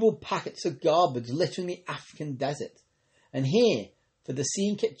 innumerable packets of garbage littering the African desert. And here, for the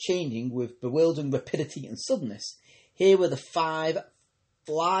scene kept changing with bewildering rapidity and suddenness, here were the 5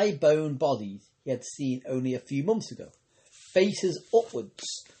 fly-bone bodies he had seen only a few months ago, faces upwards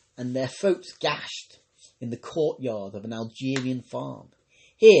and their throats gashed in the courtyard of an Algerian farm.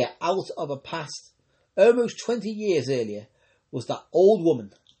 Here, out of a past almost 20 years earlier, was that old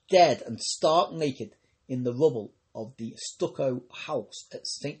woman, dead and stark naked in the rubble of the stucco house at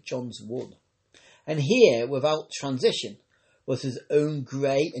St. John's Wood. And here, without transition, was his own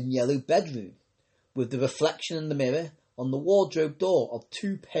grey and yellow bedroom, with the reflection in the mirror on the wardrobe door of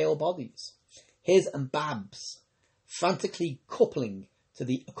 2 pale bodies, his and Babs, frantically coupling to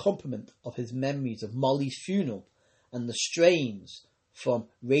the accompaniment of his memories of Molly's funeral and the strains from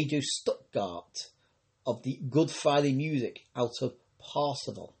Radio Stuttgart of the Good Friday music out of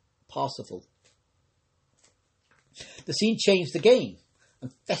Parsifal. The scene changed again,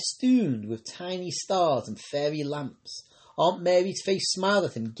 and festooned with tiny stars and fairy lamps, Aunt Mary's face smiled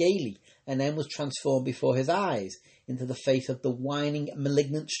at him gaily, and then was transformed before his eyes into the face of the whining,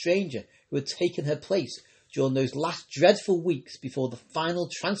 malignant stranger who had taken her place during those last dreadful weeks before the final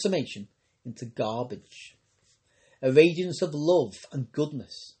transformation into garbage. A radiance of love and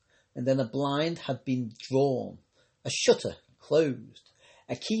goodness, and then a blind had been drawn, a shutter closed,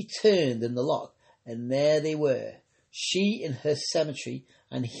 a key turned in the lock, and there they were, she in her cemetery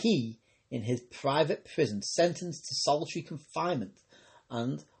and he in his private prison, sentenced to solitary confinement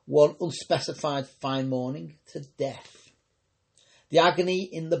and, one unspecified fine morning, to death. The agony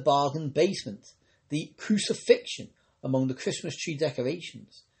in the bargain basement, the crucifixion among the Christmas tree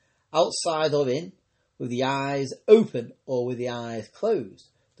decorations, outside or in, with the eyes open or with the eyes closed,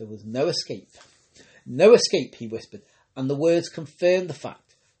 there was no escape. No escape, he whispered, and the words confirmed the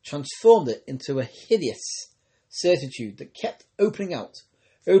fact, transformed it into a hideous certitude that kept opening out,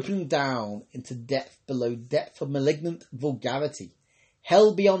 opening down into depth below depth of malignant vulgarity,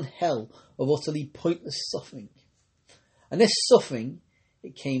 hell beyond hell of utterly pointless suffering. And this suffering,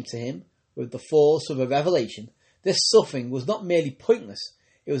 it came to him with the force of a revelation, this suffering was not merely pointless,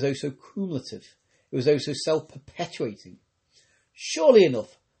 it was also cumulative, it was also self-perpetuating. Surely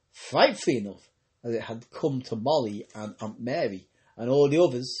enough, frightfully enough, as it had come to Molly and Aunt Mary and all the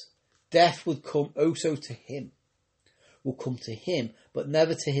others, death would come also to him. Would come to him, but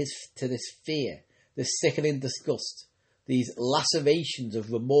never to this fear, this sickening disgust, these lacerations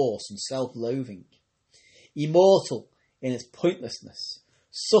of remorse and self-loathing. Immortal in its pointlessness,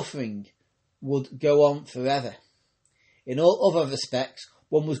 suffering would go on forever. In all other respects,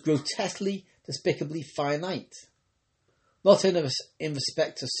 one was grotesquely, despicably finite. Not in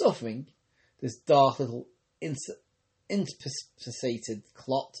respect to suffering, this dark little inspissated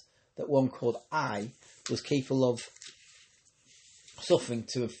clot that one called I was capable of suffering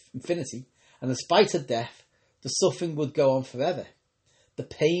to infinity, and in spite of death, the suffering would go on forever. The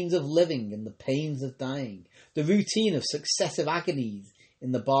pains of living and the pains of dying, the routine of successive agonies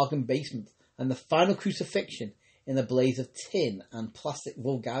in the bargain basement, and the final crucifixion in a blaze of tin and plastic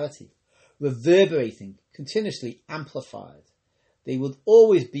vulgarity, reverberating, continuously amplified. They would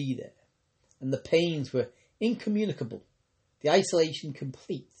always be there, and the pains were incommunicable, the isolation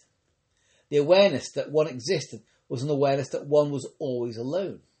complete. The awareness that one existed was an awareness that one was always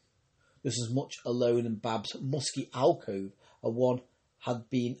alone, just as much alone in Bab's musky alcove as one had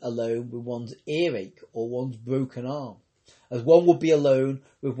been alone with one's earache or one's broken arm, as one would be alone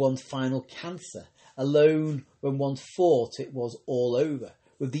with one's final cancer, alone when one thought it was all over,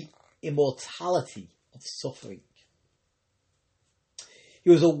 with the immortality of suffering. He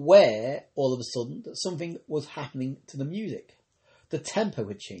was aware, all of a sudden, that something was happening to the music. The tempo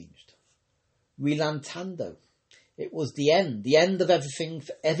had changed. Rilantando. It was the end of everything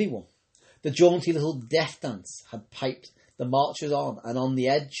for everyone. The jaunty little death dance had piped the marchers on and on the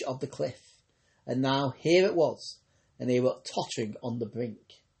edge of the cliff. And now here it was, and they were tottering on the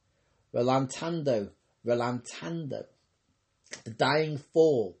brink. Rilantando, rilantando. The dying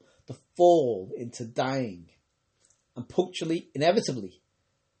fall, the fall into dying. And punctually, inevitably,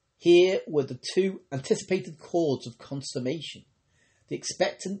 here were the 2 anticipated chords of consummation. The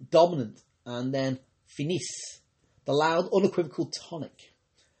expectant dominant, and then finis, the loud unequivocal tonic.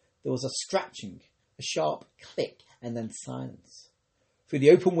 There was a scratching, a sharp click, and then silence. Through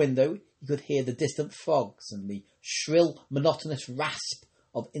the open window, he could hear the distant frogs and the shrill, monotonous rasp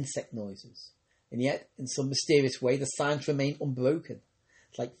of insect noises. And yet, in some mysterious way, the silence remained unbroken,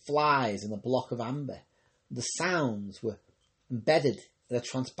 like flies in a block of amber. The sounds were embedded in a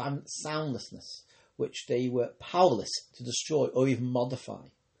transparent soundlessness, which they were powerless to destroy or even modify,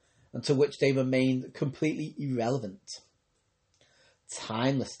 and to which they remained completely irrelevant.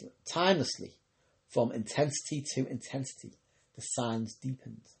 Timelessly, from intensity to intensity, the silence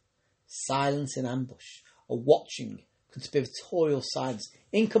deepened. Silence in ambush, a watching, conspiratorial silence,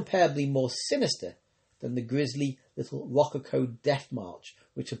 incomparably more sinister than the grisly little rococo death march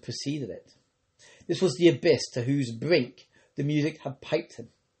which had preceded it. This was the abyss to whose brink the music had piped him,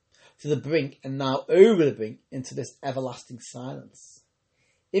 to the brink and now over the brink into this everlasting silence.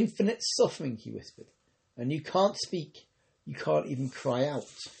 Infinite suffering, he whispered, and you can't speak, you can't even cry out.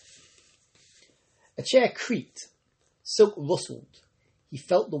 A chair creaked, silk rustled. He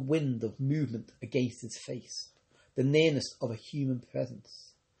felt the wind of movement against his face, the nearness of a human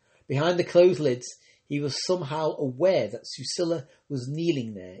presence. Behind the closed lids, he was somehow aware that Susilla was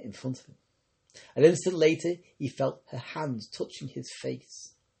kneeling there in front of him. An instant later, he felt her hands touching his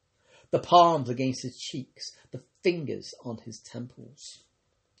face, the palms against his cheeks, the fingers on his temples.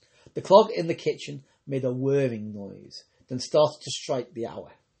 The clock in the kitchen made a whirring noise, then started to strike the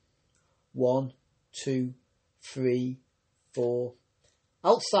hour. 1, 2, 3, 4.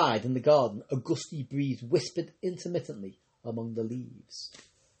 Outside in the garden, a gusty breeze whispered intermittently among the leaves.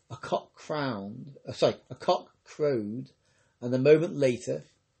 A cock crowed, and a moment later,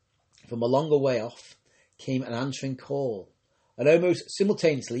 from a longer way off, came an answering call, and almost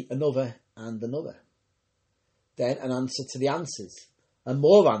simultaneously another and another. Then an answer to the answers, and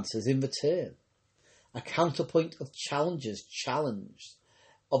more answers in return. A counterpoint of challenges challenged,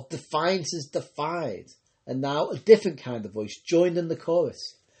 of defiances defied, and now a different kind of voice joined in the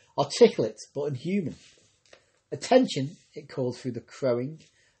chorus, articulate but inhuman. Attention, it called through the crowing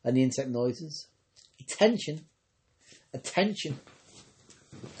and the insect noises. Attention, attention,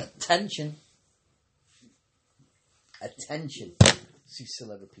 attention, attention,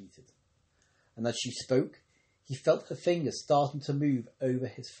 Susilla repeated. And as she spoke, he felt her fingers starting to move over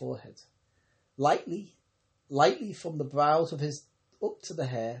his forehead. Lightly from the brows of his up to the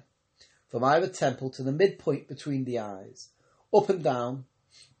hair, from either temple to the midpoint between the eyes, up and down,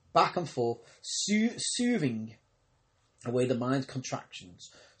 back and forth, soothing away the mind's contractions,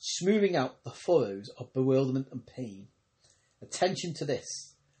 smoothing out the furrows of bewilderment and pain. Attention to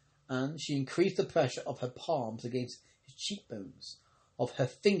this, and she increased the pressure of her palms against his cheekbones, of her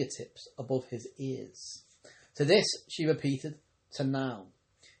fingertips above his ears. To this, she repeated, to now.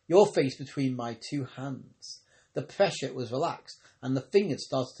 Your face between my two hands. The pressure was relaxed, and the fingers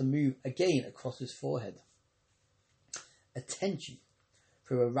started to move again across his forehead. Attention.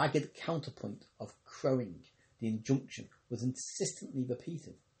 Through a ragged counterpoint of crowing, the injunction was insistently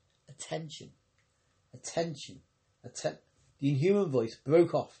repeated. Attention. Attention. The inhuman voice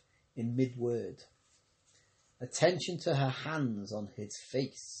broke off in mid-word. Attention to her hands on his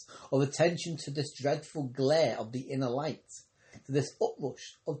face, of attention to this dreadful glare of the inner light, to this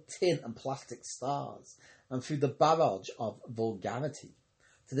uprush of tin and plastic stars, and through the barrage of vulgarity,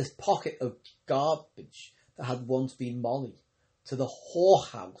 to this pocket of garbage that had once been Molly, to the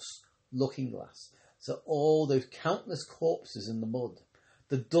whorehouse looking-glass, to all those countless corpses in the mud,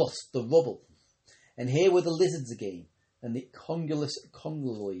 the dust, the rubble. And here were the lizards again, and the congulous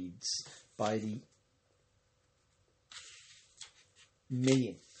congoloids by the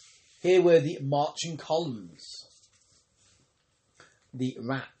million. Here were the marching columns, the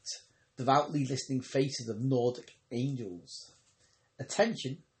rat, devoutly listening faces of Nordic angels.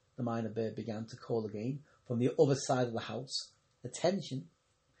 Attention, the minor bird began to call again from the other side of the house. Attention.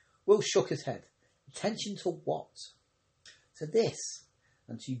 Will shook his head. Attention to what? To this.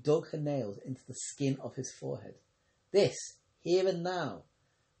 And she dug her nails into the skin of his forehead. This, here and now.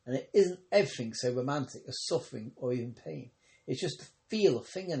 And it isn't everything so romantic as suffering or even pain. It's just the feel of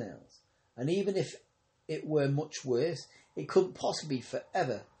fingernails. And even if it were much worse, it couldn't possibly be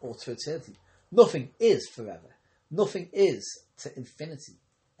forever or to eternity. Nothing is forever. Nothing is to infinity,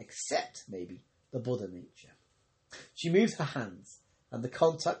 except maybe the Buddha nature. She moved her hands, and the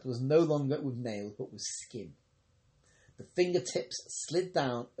contact was no longer with nails but with skin. The fingertips slid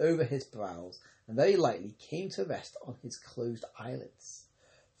down over his brows and very lightly came to rest on his closed eyelids.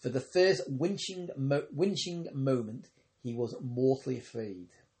 For the first winching moment, he was mortally afraid.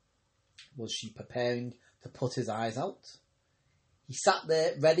 Was she preparing to put his eyes out? He sat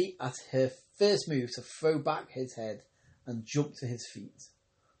there, ready at her first move to throw back his head and jump to his feet.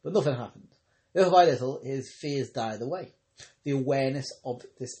 But nothing happened. Little by little, his fears died away. The awareness of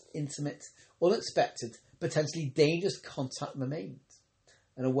this intimate, unexpected, potentially dangerous contact remained.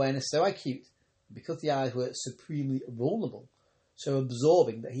 An awareness so acute, because the eyes were supremely vulnerable, so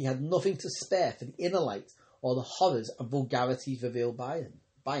absorbing that he had nothing to spare for the inner light or the horrors and vulgarities revealed by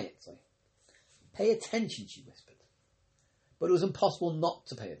it. Pay attention, she whispered. But it was impossible not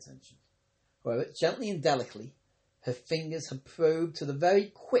to pay attention. However, gently and delicately, her fingers had probed to the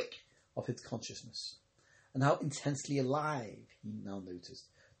very quick of his consciousness. And how intensely alive, he now noticed,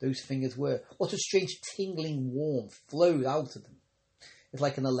 those fingers were. What a strange tingling warmth flowed out of them. It's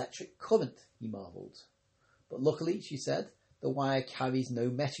like an electric current, he marvelled. But luckily, she said, the wire carries no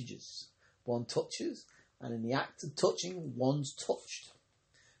messages. One touches, and in the act of touching, one's touched.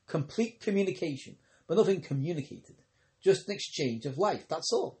 Complete communication, but nothing communicated. Just an exchange of life,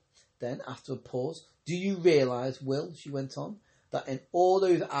 that's all. Then, after a pause, do you realise, Will, she went on, that in all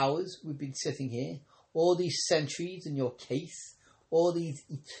those hours we've been sitting here, all these centuries in your case, all these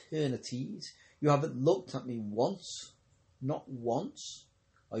eternities, you haven't looked at me once? Not once?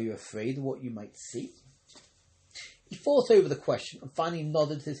 Are you afraid of what you might see? He thought over the question and finally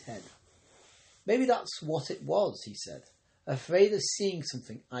nodded his head. Maybe that's what it was, he said. Afraid of seeing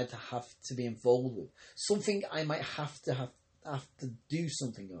something I'd have to be involved with. Something I might have to do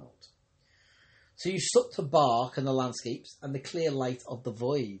something about. So you stuck to bark and the landscapes and the clear light of the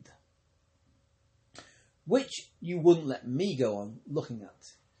void. Which you wouldn't let me go on looking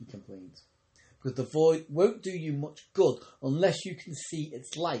at, he complained. Because the void won't do you much good unless you can see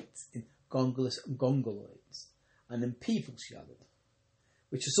its light in gongoloids and in people, she added,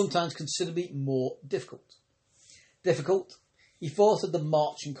 which is sometimes considerably more difficult. Difficult? He thought of the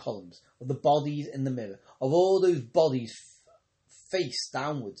marching columns, of the bodies in the mirror, of all those bodies face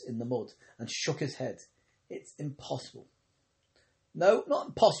downwards in the mud, and shook his head. It's impossible. No, not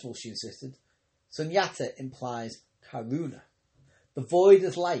impossible, she insisted. Sunyata implies karuna. The void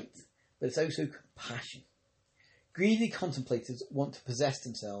is light, but it's also compassion. Greedy contemplators want to possess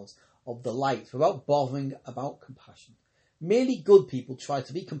themselves of the light without bothering about compassion. Merely good people try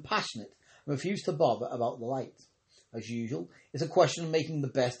to be compassionate and refuse to bother about the light. As usual, it's a question of making the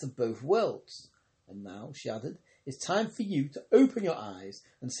best of both worlds. And now, she added, it's time for you to open your eyes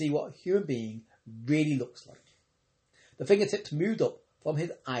and see what a human being really looks like. The fingertips moved up from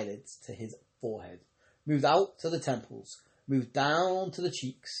his eyelids to his forehead, moved out to the temples, moved down to the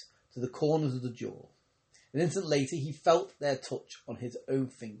cheeks, to the corners of the jaw. An instant later, he felt their touch on his own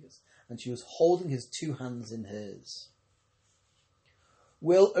fingers, and she was holding his two hands in hers.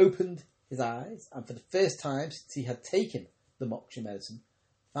 Will opened his eyes, and for the first time since he had taken the moksha medicine,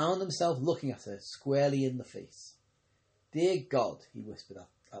 found himself looking at her squarely in the face. Dear God, he whispered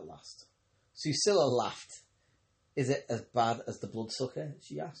at last. Susilla laughed. Is it as bad as the bloodsucker?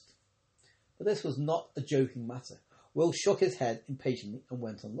 She asked. But this was not a joking matter. Will shook his head impatiently and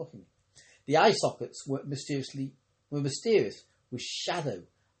went on looking. The eye sockets were mysterious with shadow,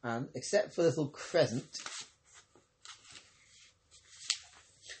 and except for a little crescent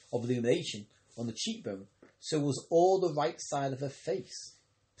of illumination on the cheekbone, so was all the right side of her face.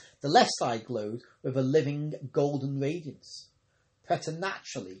 The left side glowed with a living golden radiance,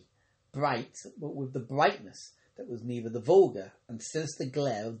 preternaturally bright, but with the brightness that was neither the vulgar and sinister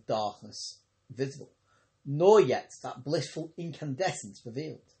glare of darkness visible, nor yet that blissful incandescence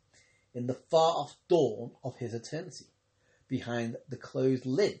revealed in the far-off dawn of his eternity, behind the closed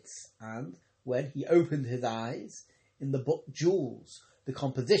lids, and, when he opened his eyes, in the book jewels, the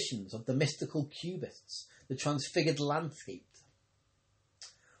compositions of the mystical cubists, the transfigured landscape.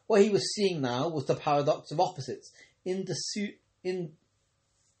 What he was seeing now was the paradox of opposites, indissolubly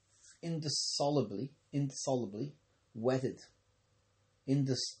wedded.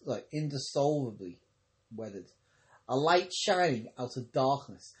 Indissolubly wedded. A light shining out of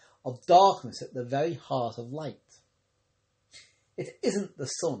darkness at the very heart of light. It isn't the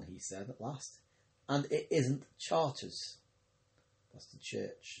sun, he said at last, and it isn't Charters, that's the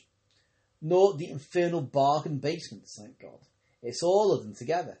church, nor the infernal bargain basement, thank God. It's all of them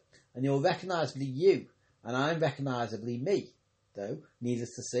together, and you're recognisably you, and I'm recognisably me, though,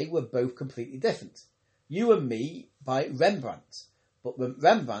 needless to say, we're both completely different. You and me by Rembrandt, but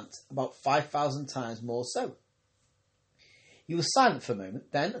Rembrandt about 5,000 times more so. He was silent for a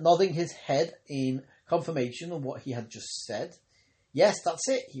moment, then, nodding his head in confirmation of what he had just said. Yes, that's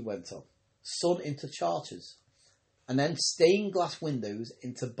it, he went on. Sun into Charters, and then stained glass windows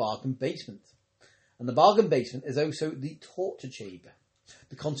into bargain basement. And the bargain basement is also the torture chamber,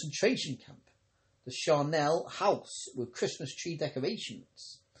 the concentration camp, the charnel house with Christmas tree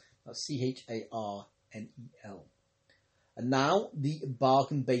decorations. That's Charnel. And now the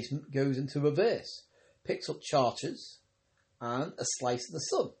bargain basement goes into reverse, picks up Charters, and a slice of the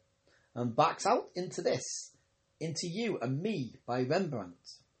sun, and backs out into this, into you and me by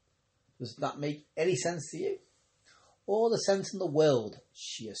Rembrandt. Does that make any sense to you? All the sense in the world,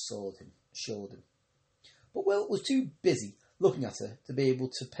 she assured him. But Will was too busy looking at her to be able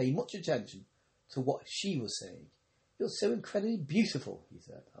to pay much attention to what she was saying. You're so incredibly beautiful, he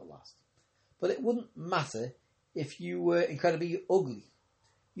said at last. But it wouldn't matter if you were incredibly ugly.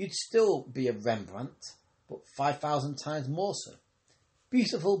 You'd still be a Rembrandt, but 5,000 times more so.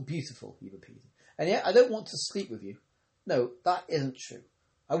 Beautiful, beautiful, he repeated. And yet I don't want to sleep with you. No, that isn't true.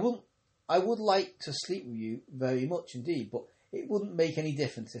 I would like to sleep with you very much indeed, but it wouldn't make any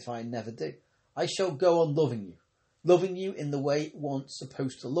difference if I never do. I shall go on loving you in the way one's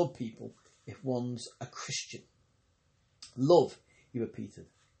supposed to love people if one's a Christian. Love, he repeated.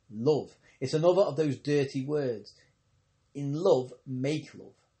 Love. It's another of those dirty words. In love, make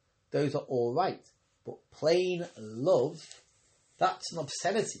love. Those are all right. But plain love, that's an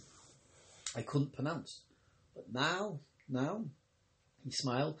obscenity I couldn't pronounce. But now, he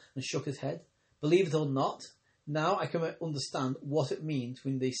smiled and shook his head. Believe it or not, now I can understand what it means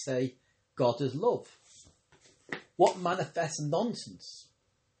when they say God is love. What manifest nonsense.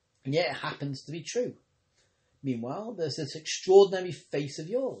 And yet it happens to be true. Meanwhile, there's this extraordinary face of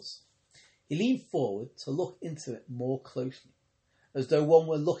yours. He leaned forward to look into it more closely, as though one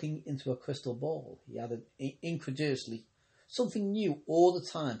were looking into a crystal ball. He added incredulously, something new all the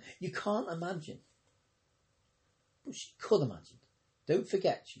time. You can't imagine. But she could imagine. Don't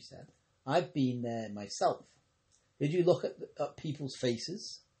forget, she said, I've been there myself. Did you look at people's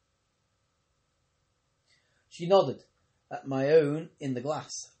faces? She nodded at my own in the glass,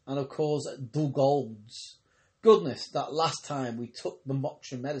 and of course at Dugald's. Goodness, that last time we took the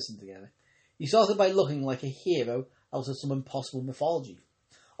Moksha medicine together. He started by looking like a hero out of some impossible mythology,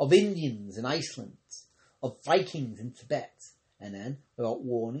 of Indians in Iceland, of Vikings in Tibet, and then, without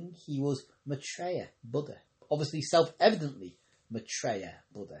warning, he was Maitreya Buddha, obviously self-evidently Maitreya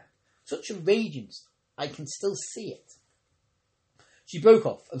Buddha. Such a radiance, I can still see it. She broke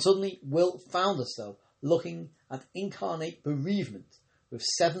off, and suddenly Will found herself looking at incarnate bereavement with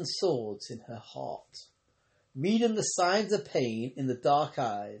 7 swords in her heart. Reading the signs of pain in the dark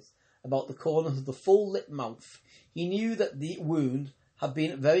eyes, about the corners of the full-lit mouth, he knew that the wound had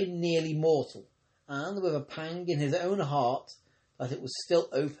been very nearly mortal, and with a pang in his own heart that it was still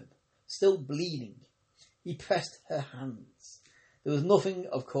open, still bleeding. He pressed her hands. There was nothing,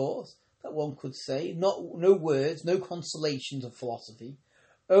 of course, that one could say, no words, no consolations of philosophy,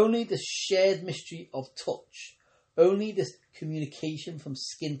 only the shared mystery of touch, only this communication from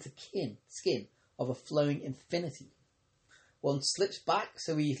skin to skin of a flowing infinity. One slips back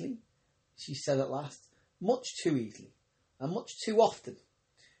so easily, she said at last, much too easily, and much too often.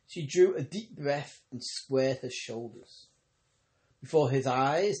 She drew a deep breath and squared her shoulders. Before his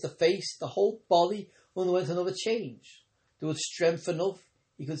eyes, the face, the whole body underwent another change. There was strength enough,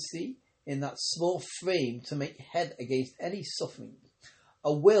 he could see, in that small frame to make head against any suffering.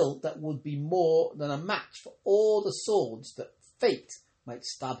 A will that would be more than a match for all the swords that fate might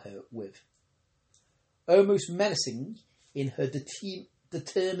stab her with. Almost menacing in her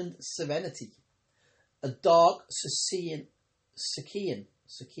determined serenity, a dark Circean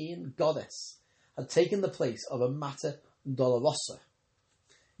goddess had taken the place of a Mater Dolorosa.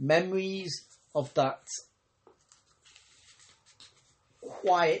 Memories of that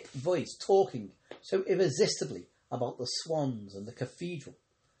quiet voice talking so irresistibly about the swans and the cathedral,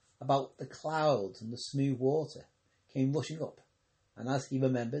 about the clouds and the smooth water, came rushing up, and as he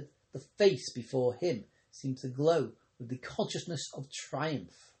remembered, the face before him seemed to glow with the consciousness of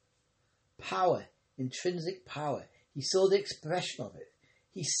triumph. Power, intrinsic power. He saw the expression of it.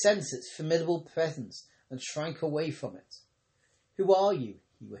 He sensed its formidable presence and shrank away from it. Who are you?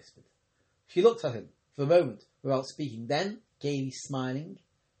 He whispered. She looked at him for a moment without speaking, then, gaily smiling,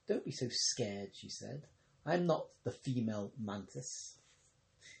 Don't be so scared, she said. I'm not the female mantis.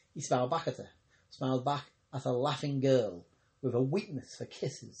 He smiled back at her, smiled back at a laughing girl with a weakness for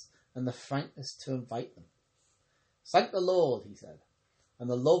kisses and the frankness to invite them. Thank the Lord, he said, and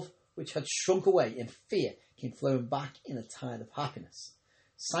the love which had shrunk away in fear came flowing back in a tide of happiness.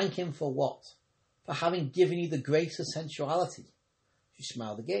 Thank him for what? For having given you the grace of sensuality. She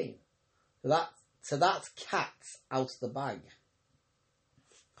smiled again. So that cat's out of the bag.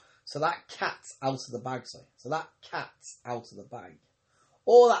 So that cat's out of the bag.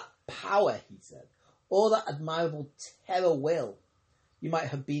 All that power, he said. All that admirable terror will. You might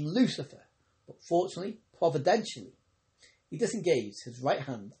have been Lucifer, but fortunately, providentially. He disengaged his right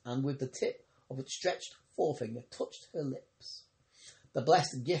hand and with the tip of its stretched forefinger touched her lips. The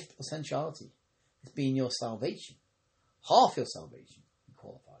blessed gift of sensuality has been your salvation. Half your salvation, he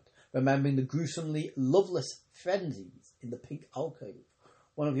qualified, remembering the gruesomely loveless frenzies in the pink alcove,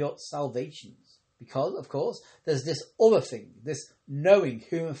 one of your salvations. Because, of course, there's this other thing, this knowing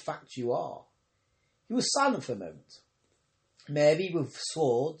who in fact you are. He was silent for a moment. Mary with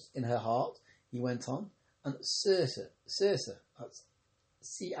swords in her heart, he went on, and Circe, that's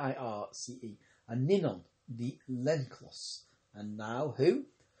Circe, and Ninon, the Lenclos. And now who?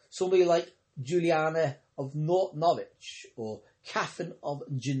 Somebody like Juliana of Norwich or Catherine of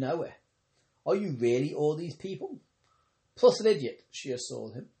Genoa. Are you really all these people? Plus an idiot, she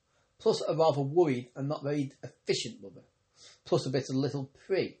assured him. Plus a rather worried and not very efficient mother. Plus a bit of little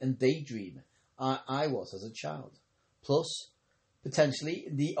prey and daydreamer I was as a child. Plus, potentially,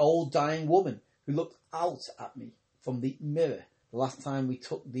 the old dying woman who looked out at me from the mirror the last time we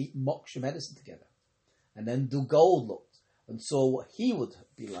took the moksha medicine together. And then Dugald looked and saw what he would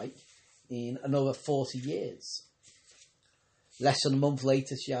be like in another 40 years. Less than a month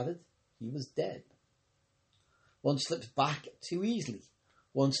later, she added, he was dead. One slips back too easily.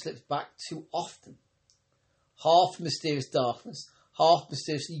 One slips back too often. Half mysterious darkness, half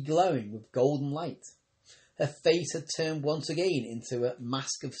mysteriously glowing with golden light. Her face had turned once again into a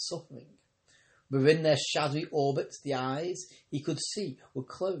mask of suffering. Within their shadowy orbits, the eyes he could see were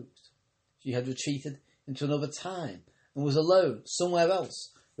closed. She had retreated into another time and was alone somewhere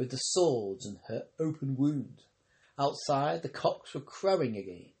else with the swords and her open wound. Outside, the cocks were crowing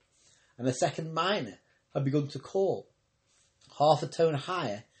again, and the second miner had begun to call, half a tone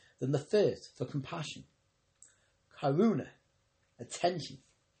higher than the first, for compassion. Karuna, attention,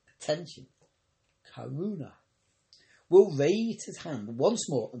 attention, Karuna. Will raised his hand once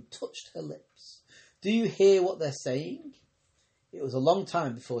more and touched her lips. Do you hear what they're saying? It was a long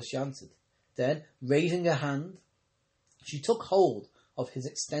time before she answered. Then, raising her hand, she took hold of his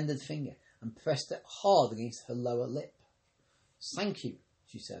extended finger and pressed it hard against her lower lip. Thank you,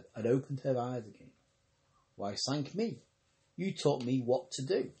 she said, and opened her eyes again. Why thank me? You taught me what to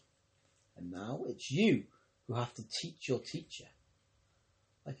do. And now it's you who have to teach your teacher.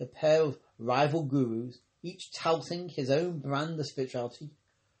 Like a pair of rival gurus, each touting his own brand of spirituality.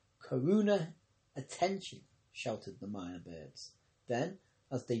 Karuna, attention, shouted the minor birds. Then,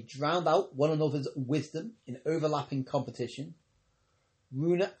 as they drowned out one another's wisdom in overlapping competition,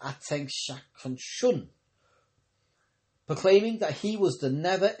 Runa Ateng Shakon, proclaiming that he was the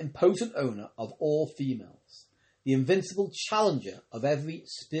never impotent owner of all females, the invincible challenger of every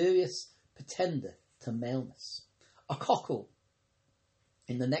spurious pretender to maleness. A cockle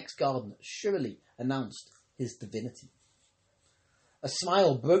in the next garden surely announced his divinity. A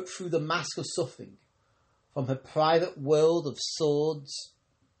smile broke through the mask of suffering. From her private world of swords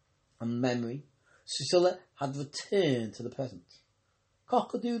and memory, Susilla had returned to the present.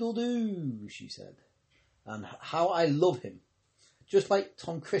 Cock-a-doodle-doo, she said, and how I love him. Just like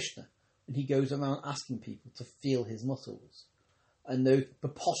Tom Krishna when he goes around asking people to feel his muscles, and those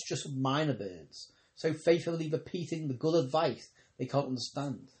preposterous minor birds so faithfully repeating the good advice they can't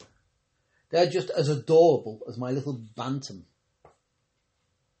understand. They're just as adorable as my little bantam.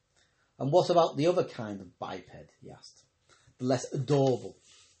 And what about the other kind of biped, he asked, the less adorable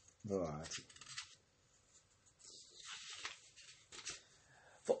variety?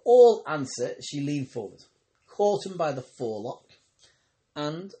 For all answer, she leaned forward, caught him by the forelock,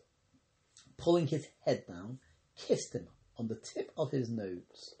 and, pulling his head down, kissed him on the tip of his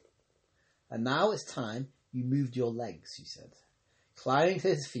nose. And now it's time you moved your legs, she said. Climbing to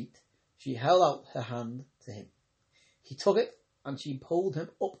his feet, she held out her hand to him. He took it, and she pulled him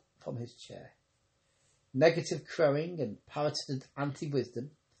up from his chair. Negative crowing and parroted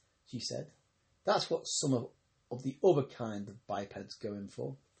anti-wisdom, she said. That's what some of the other kind of bipeds go in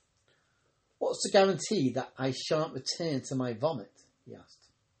for. What's the guarantee that I shan't return to my vomit? He asked.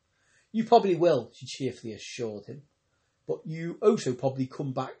 You probably will, she cheerfully assured him. But you also probably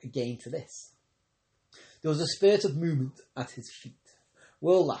come back again to this. There was a spirit of movement at his feet.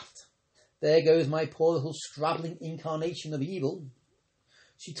 Will laughed. There goes my poor little scrabbling incarnation of evil.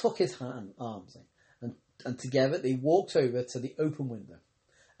 She took his arms, and together they walked over to the open window.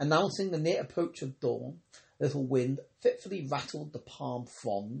 Announcing the near approach of dawn, a little wind fitfully rattled the palm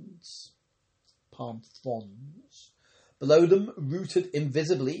fronds. Below them, rooted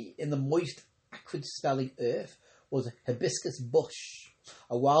invisibly in the moist, acrid-smelling earth, was a hibiscus bush,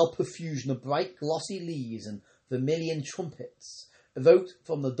 a wild profusion of bright, glossy leaves and vermilion trumpets, evoked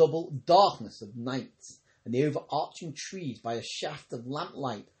from the double darkness of night and the overarching trees by a shaft of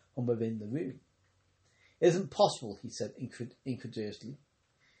lamplight from within the room. It isn't possible, he said incredulously.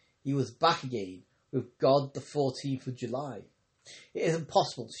 He was back again with God the 14th of July. It isn't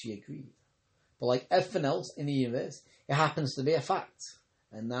possible, she agreed. But like everything else in the universe, it happens to be a fact.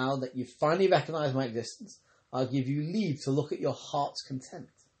 And now that you've finally recognised my existence, I'll give you leave to look at your heart's content.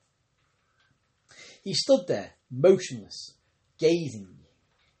 He stood there, motionless, gazing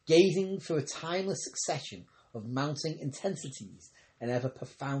through a timeless succession of mounting intensities and ever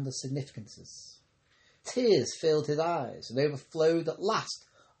profounder significances. Tears filled his eyes and overflowed at last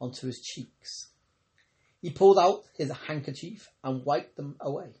onto his cheeks. He pulled out his handkerchief and wiped them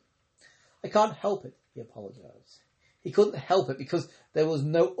away. I can't help it, he apologised. He couldn't help it because there was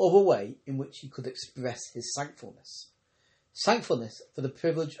no other way in which he could express his thankfulness. Thankfulness for the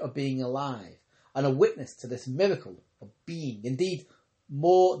privilege of being alive and a witness to this miracle of being, indeed,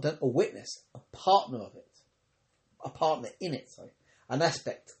 more than a witness, a partner of it. A partner in it, an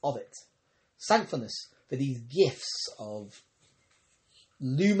aspect of it. Thankfulness for these gifts of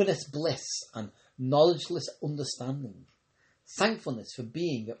luminous bliss and knowledgeless understanding. Thankfulness for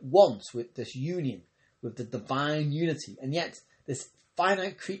being at once with this union, with the divine unity, and yet this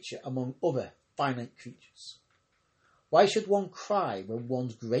finite creature among other finite creatures. Why should one cry when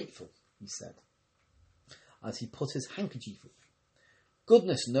one's grateful, he said, as he put his handkerchief up.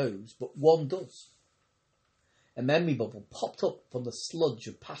 Goodness knows, but one does. A memory bubble popped up from the sludge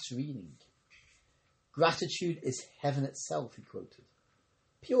of past reading. Gratitude is heaven itself, he quoted.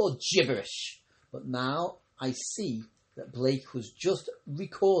 Pure gibberish, but now I see that Blake was just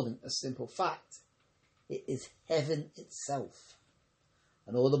recording a simple fact. It is heaven itself.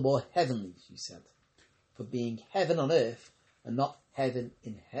 And all the more heavenly, she said, for being heaven on earth and not heaven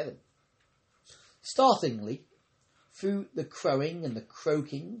in heaven. Startlingly, through the crowing and the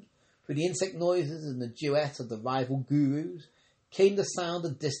croaking, through the insect noises and the duet of the rival gurus, came the sound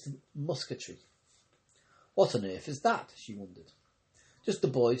of distant musketry. What on earth is that? She wondered. Just the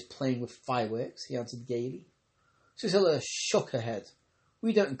boys playing with fireworks, he answered gaily. Susilla shook her head.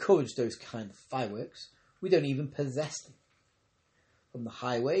 We don't encourage those kind of fireworks. We don't even possess them. From the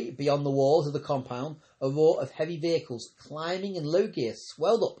highway, beyond the walls of the compound, a roar of heavy vehicles climbing in low gear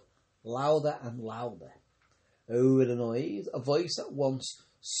swelled up, louder and louder. Over the noise, a voice at once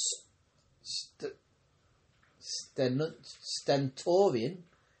stentorian,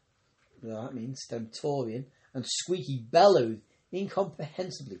 and squeaky bellowed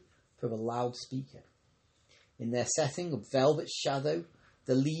incomprehensibly from a loudspeaker. In their setting of velvet shadow,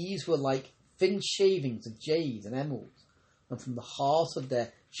 the leaves were like thin shavings of jade and emeralds, and from the heart of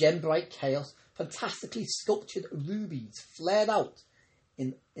their gem-bright chaos, fantastically sculptured rubies flared out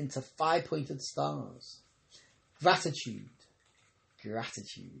into five-pointed stars. Gratitude.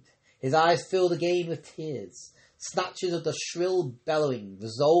 His eyes filled again with tears. Snatches of the shrill bellowing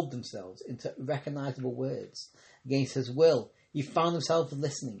resolved themselves into recognisable words. Against his will, he found himself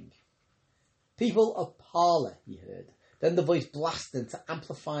listening. People of Parlour, he heard. Then the voice blasted into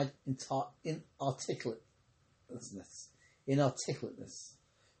amplified inarticulateness.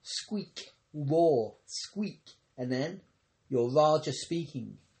 Squeak, roar, squeak, and then, your Raja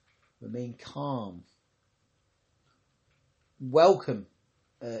speaking. Remain calm. Welcome,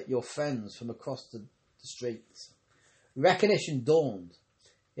 your friends from across the straits. Recognition dawned.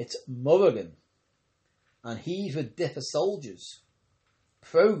 It's Mulligan, and he's with Dipper soldiers.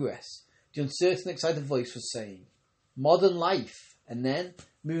 Progress, the uncertain, excited voice was saying. Modern life, and then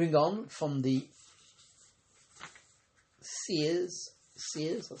moving on from the Sears,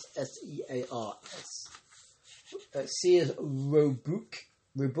 that's S-E-A-R-S, Sears Roebuck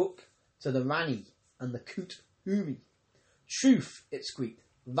to the Rani and the Koot Humi. Truth, it squeaked.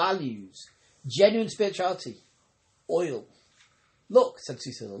 Values. Genuine spirituality. Oil. Look, said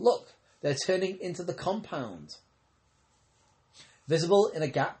Susilla, look. They're turning into the compound. Visible in a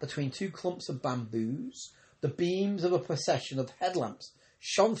gap between two clumps of bamboos, the beams of a procession of headlamps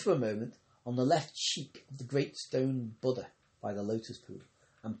shone for a moment on the left cheek of the great stone Buddha by the lotus pool,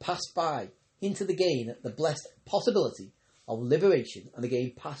 and passed by, hinted again at the blessed possibility of liberation, and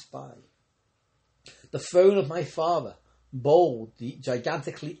again passed by. The throne of my father, bold, the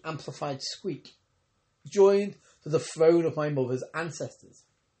gigantically amplified squeak, joined to the throne of my mother's ancestors.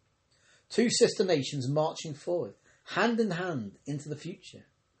 Two sister nations marching forward, hand in hand into the future,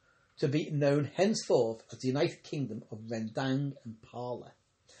 to be known henceforth as the United Kingdom of Rendang and Parlour.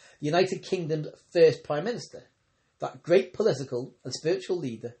 The United Kingdom's first Prime Minister, that great political and spiritual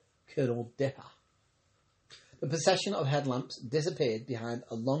leader, Colonel Dipper. The procession of headlamps disappeared behind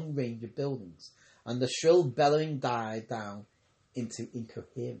a long range of buildings, and the shrill bellowing died down into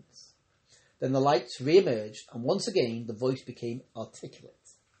incoherence. Then the lights re-emerged, and once again the voice became articulate.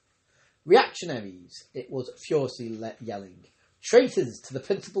 Reactionaries, it was furiously yelling. Traitors to the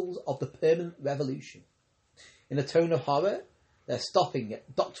principles of the permanent revolution. In a tone of horror, They're stopping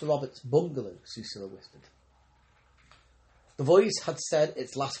at Dr. Roberts' bungalow, Susilla whispered. The voice had said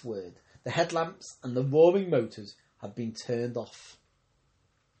its last word. The headlamps and the roaring motors had been turned off.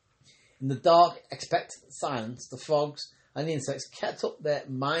 In the dark, expectant silence, the frogs and the insects kept up their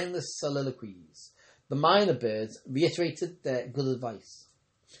mindless soliloquies. The minor birds reiterated their good advice.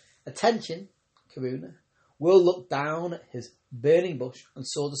 Attention, Karuna. Will looked down at his burning bush and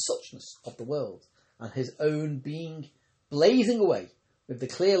saw the suchness of the world and his own being blazing away with the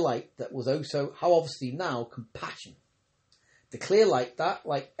clear light that was also, how obviously now, compassion. The clear light that,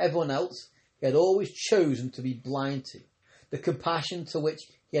 like everyone else, he had always chosen to be blind to. The compassion to which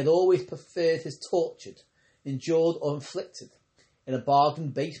he had always preferred his tortured, endured or inflicted, in a bargain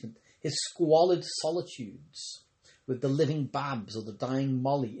basement, his squalid solitudes, with the living Babs or the dying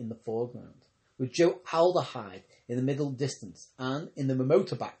Molly in the foreground, with Joe Aldehyde in the middle distance, and, in the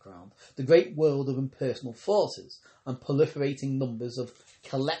remoter background, the great world of impersonal forces and proliferating numbers of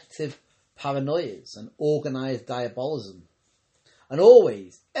collective paranoias and organised diabolism. And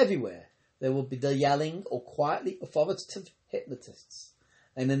always, everywhere, there would be the yelling or quietly authoritative hypnotists,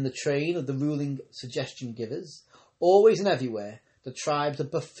 and in the train of the ruling suggestion givers, always and everywhere, the tribes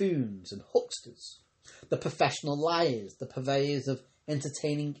of buffoons and hucksters, the professional liars, the purveyors of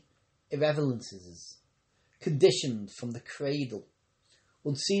entertaining irrelevances, conditioned from the cradle,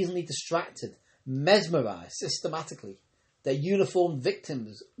 unceasingly distracted, mesmerised systematically. Their uniformed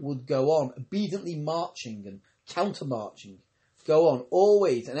victims would go on obediently marching and counter-marching, go on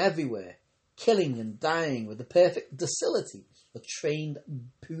always and everywhere, killing and dying with the perfect docility of trained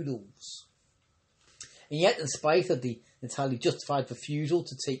poodles. And yet, in spite of the entirely justified refusal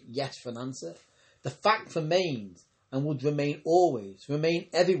to take yes for an answer, the fact remained and would remain always, remain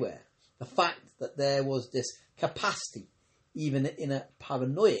everywhere, the fact that there was this capacity, even in a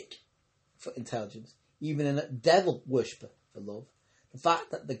paranoiac for intelligence, even in a devil worshipper for love, the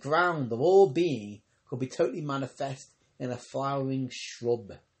fact that the ground of all being could be totally manifest in a flowering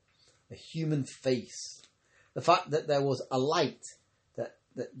shrub, a human face, the fact that there was a light, that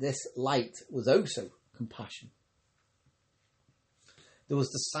this light was also compassion. There was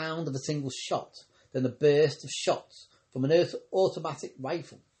the sound of a single shot, then a burst of shots from an automatic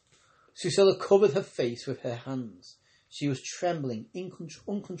rifle. Susilla covered her face with her hands. She was trembling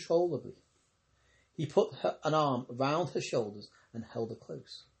uncontrollably. He put an arm round her shoulders and held her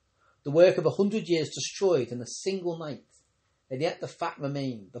close. The work of 100 years destroyed in a single night. And yet the fact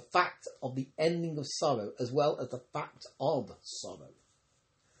remained, the fact of the ending of sorrow as well as the fact of sorrow.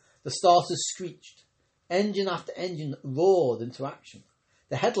 The starters screeched. Engine after engine roared into action.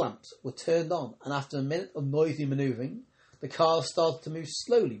 The headlamps were turned on, and after a minute of noisy manoeuvring, the cars started to move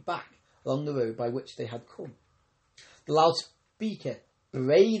slowly back along the road by which they had come. The loudspeaker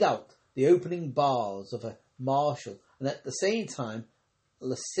brayed out the opening bars of a martial and at the same time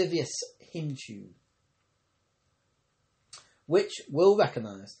lascivious hymn tune, which we'll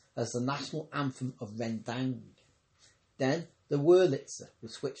recognise as the national anthem of Rendang. Then the Wurlitzer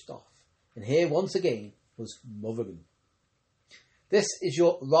was switched off, and here once again was Mothergan. "This is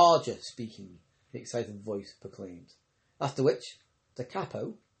your Raja speaking," the excited voice proclaimed. After which, da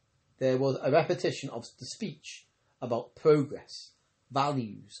capo, there was a repetition of the speech about progress,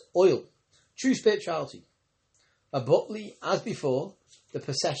 values, oil, true spirituality. Abruptly, as before, the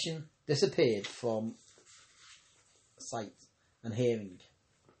procession disappeared from sight and hearing.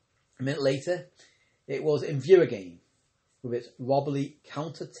 A minute later, it was in view again, with its wobbly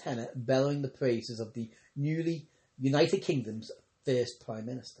counter-tenor bellowing the praises of the newly United Kingdom's first Prime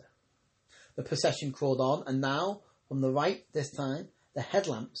Minister. The procession crawled on, and now, from the right this time, the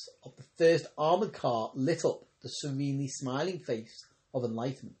headlamps of the first armoured car lit up the serenely smiling face of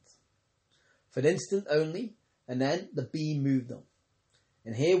enlightenment. For an instant only, and then the beam moved on.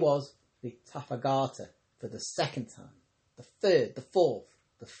 And here was the Tathagata for the second time, the third, the fourth,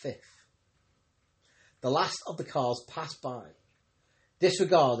 the fifth. The last of the cars passed by.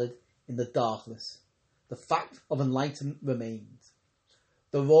 Disregarded in the darkness, the fact of enlightenment remained.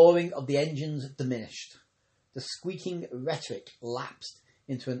 The roaring of the engines diminished. The squeaking rhetoric lapsed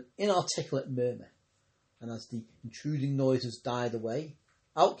into an inarticulate murmur. And as the intruding noises died away,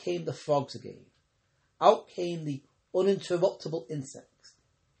 out came the frogs again. Out came the uninterruptible insects.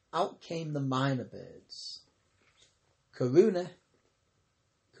 Out came the minor birds. Karuna,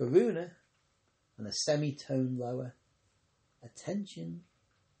 Karuna, and a semitone lower. Attention.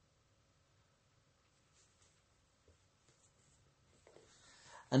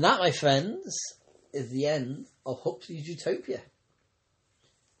 And that, my friends, is the end of Huxley's Utopia.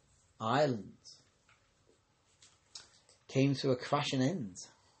 Ireland came to a crashing end.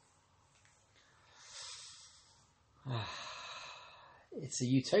 it's a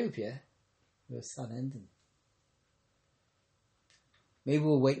utopia with a sad ending. Maybe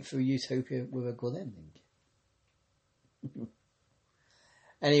we'll wait for a utopia with a good ending.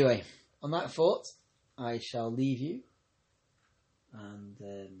 Anyway, on that thought, I shall leave you. And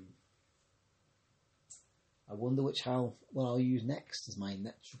I wonder what I'll use next as my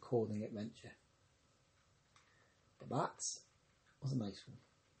next recording adventure. But that was a nice one.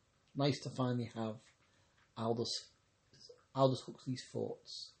 Nice to finally have Aldous Huxley's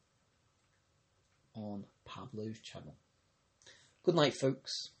thoughts on Pablo's channel. Good night,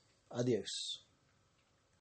 folks. Adios.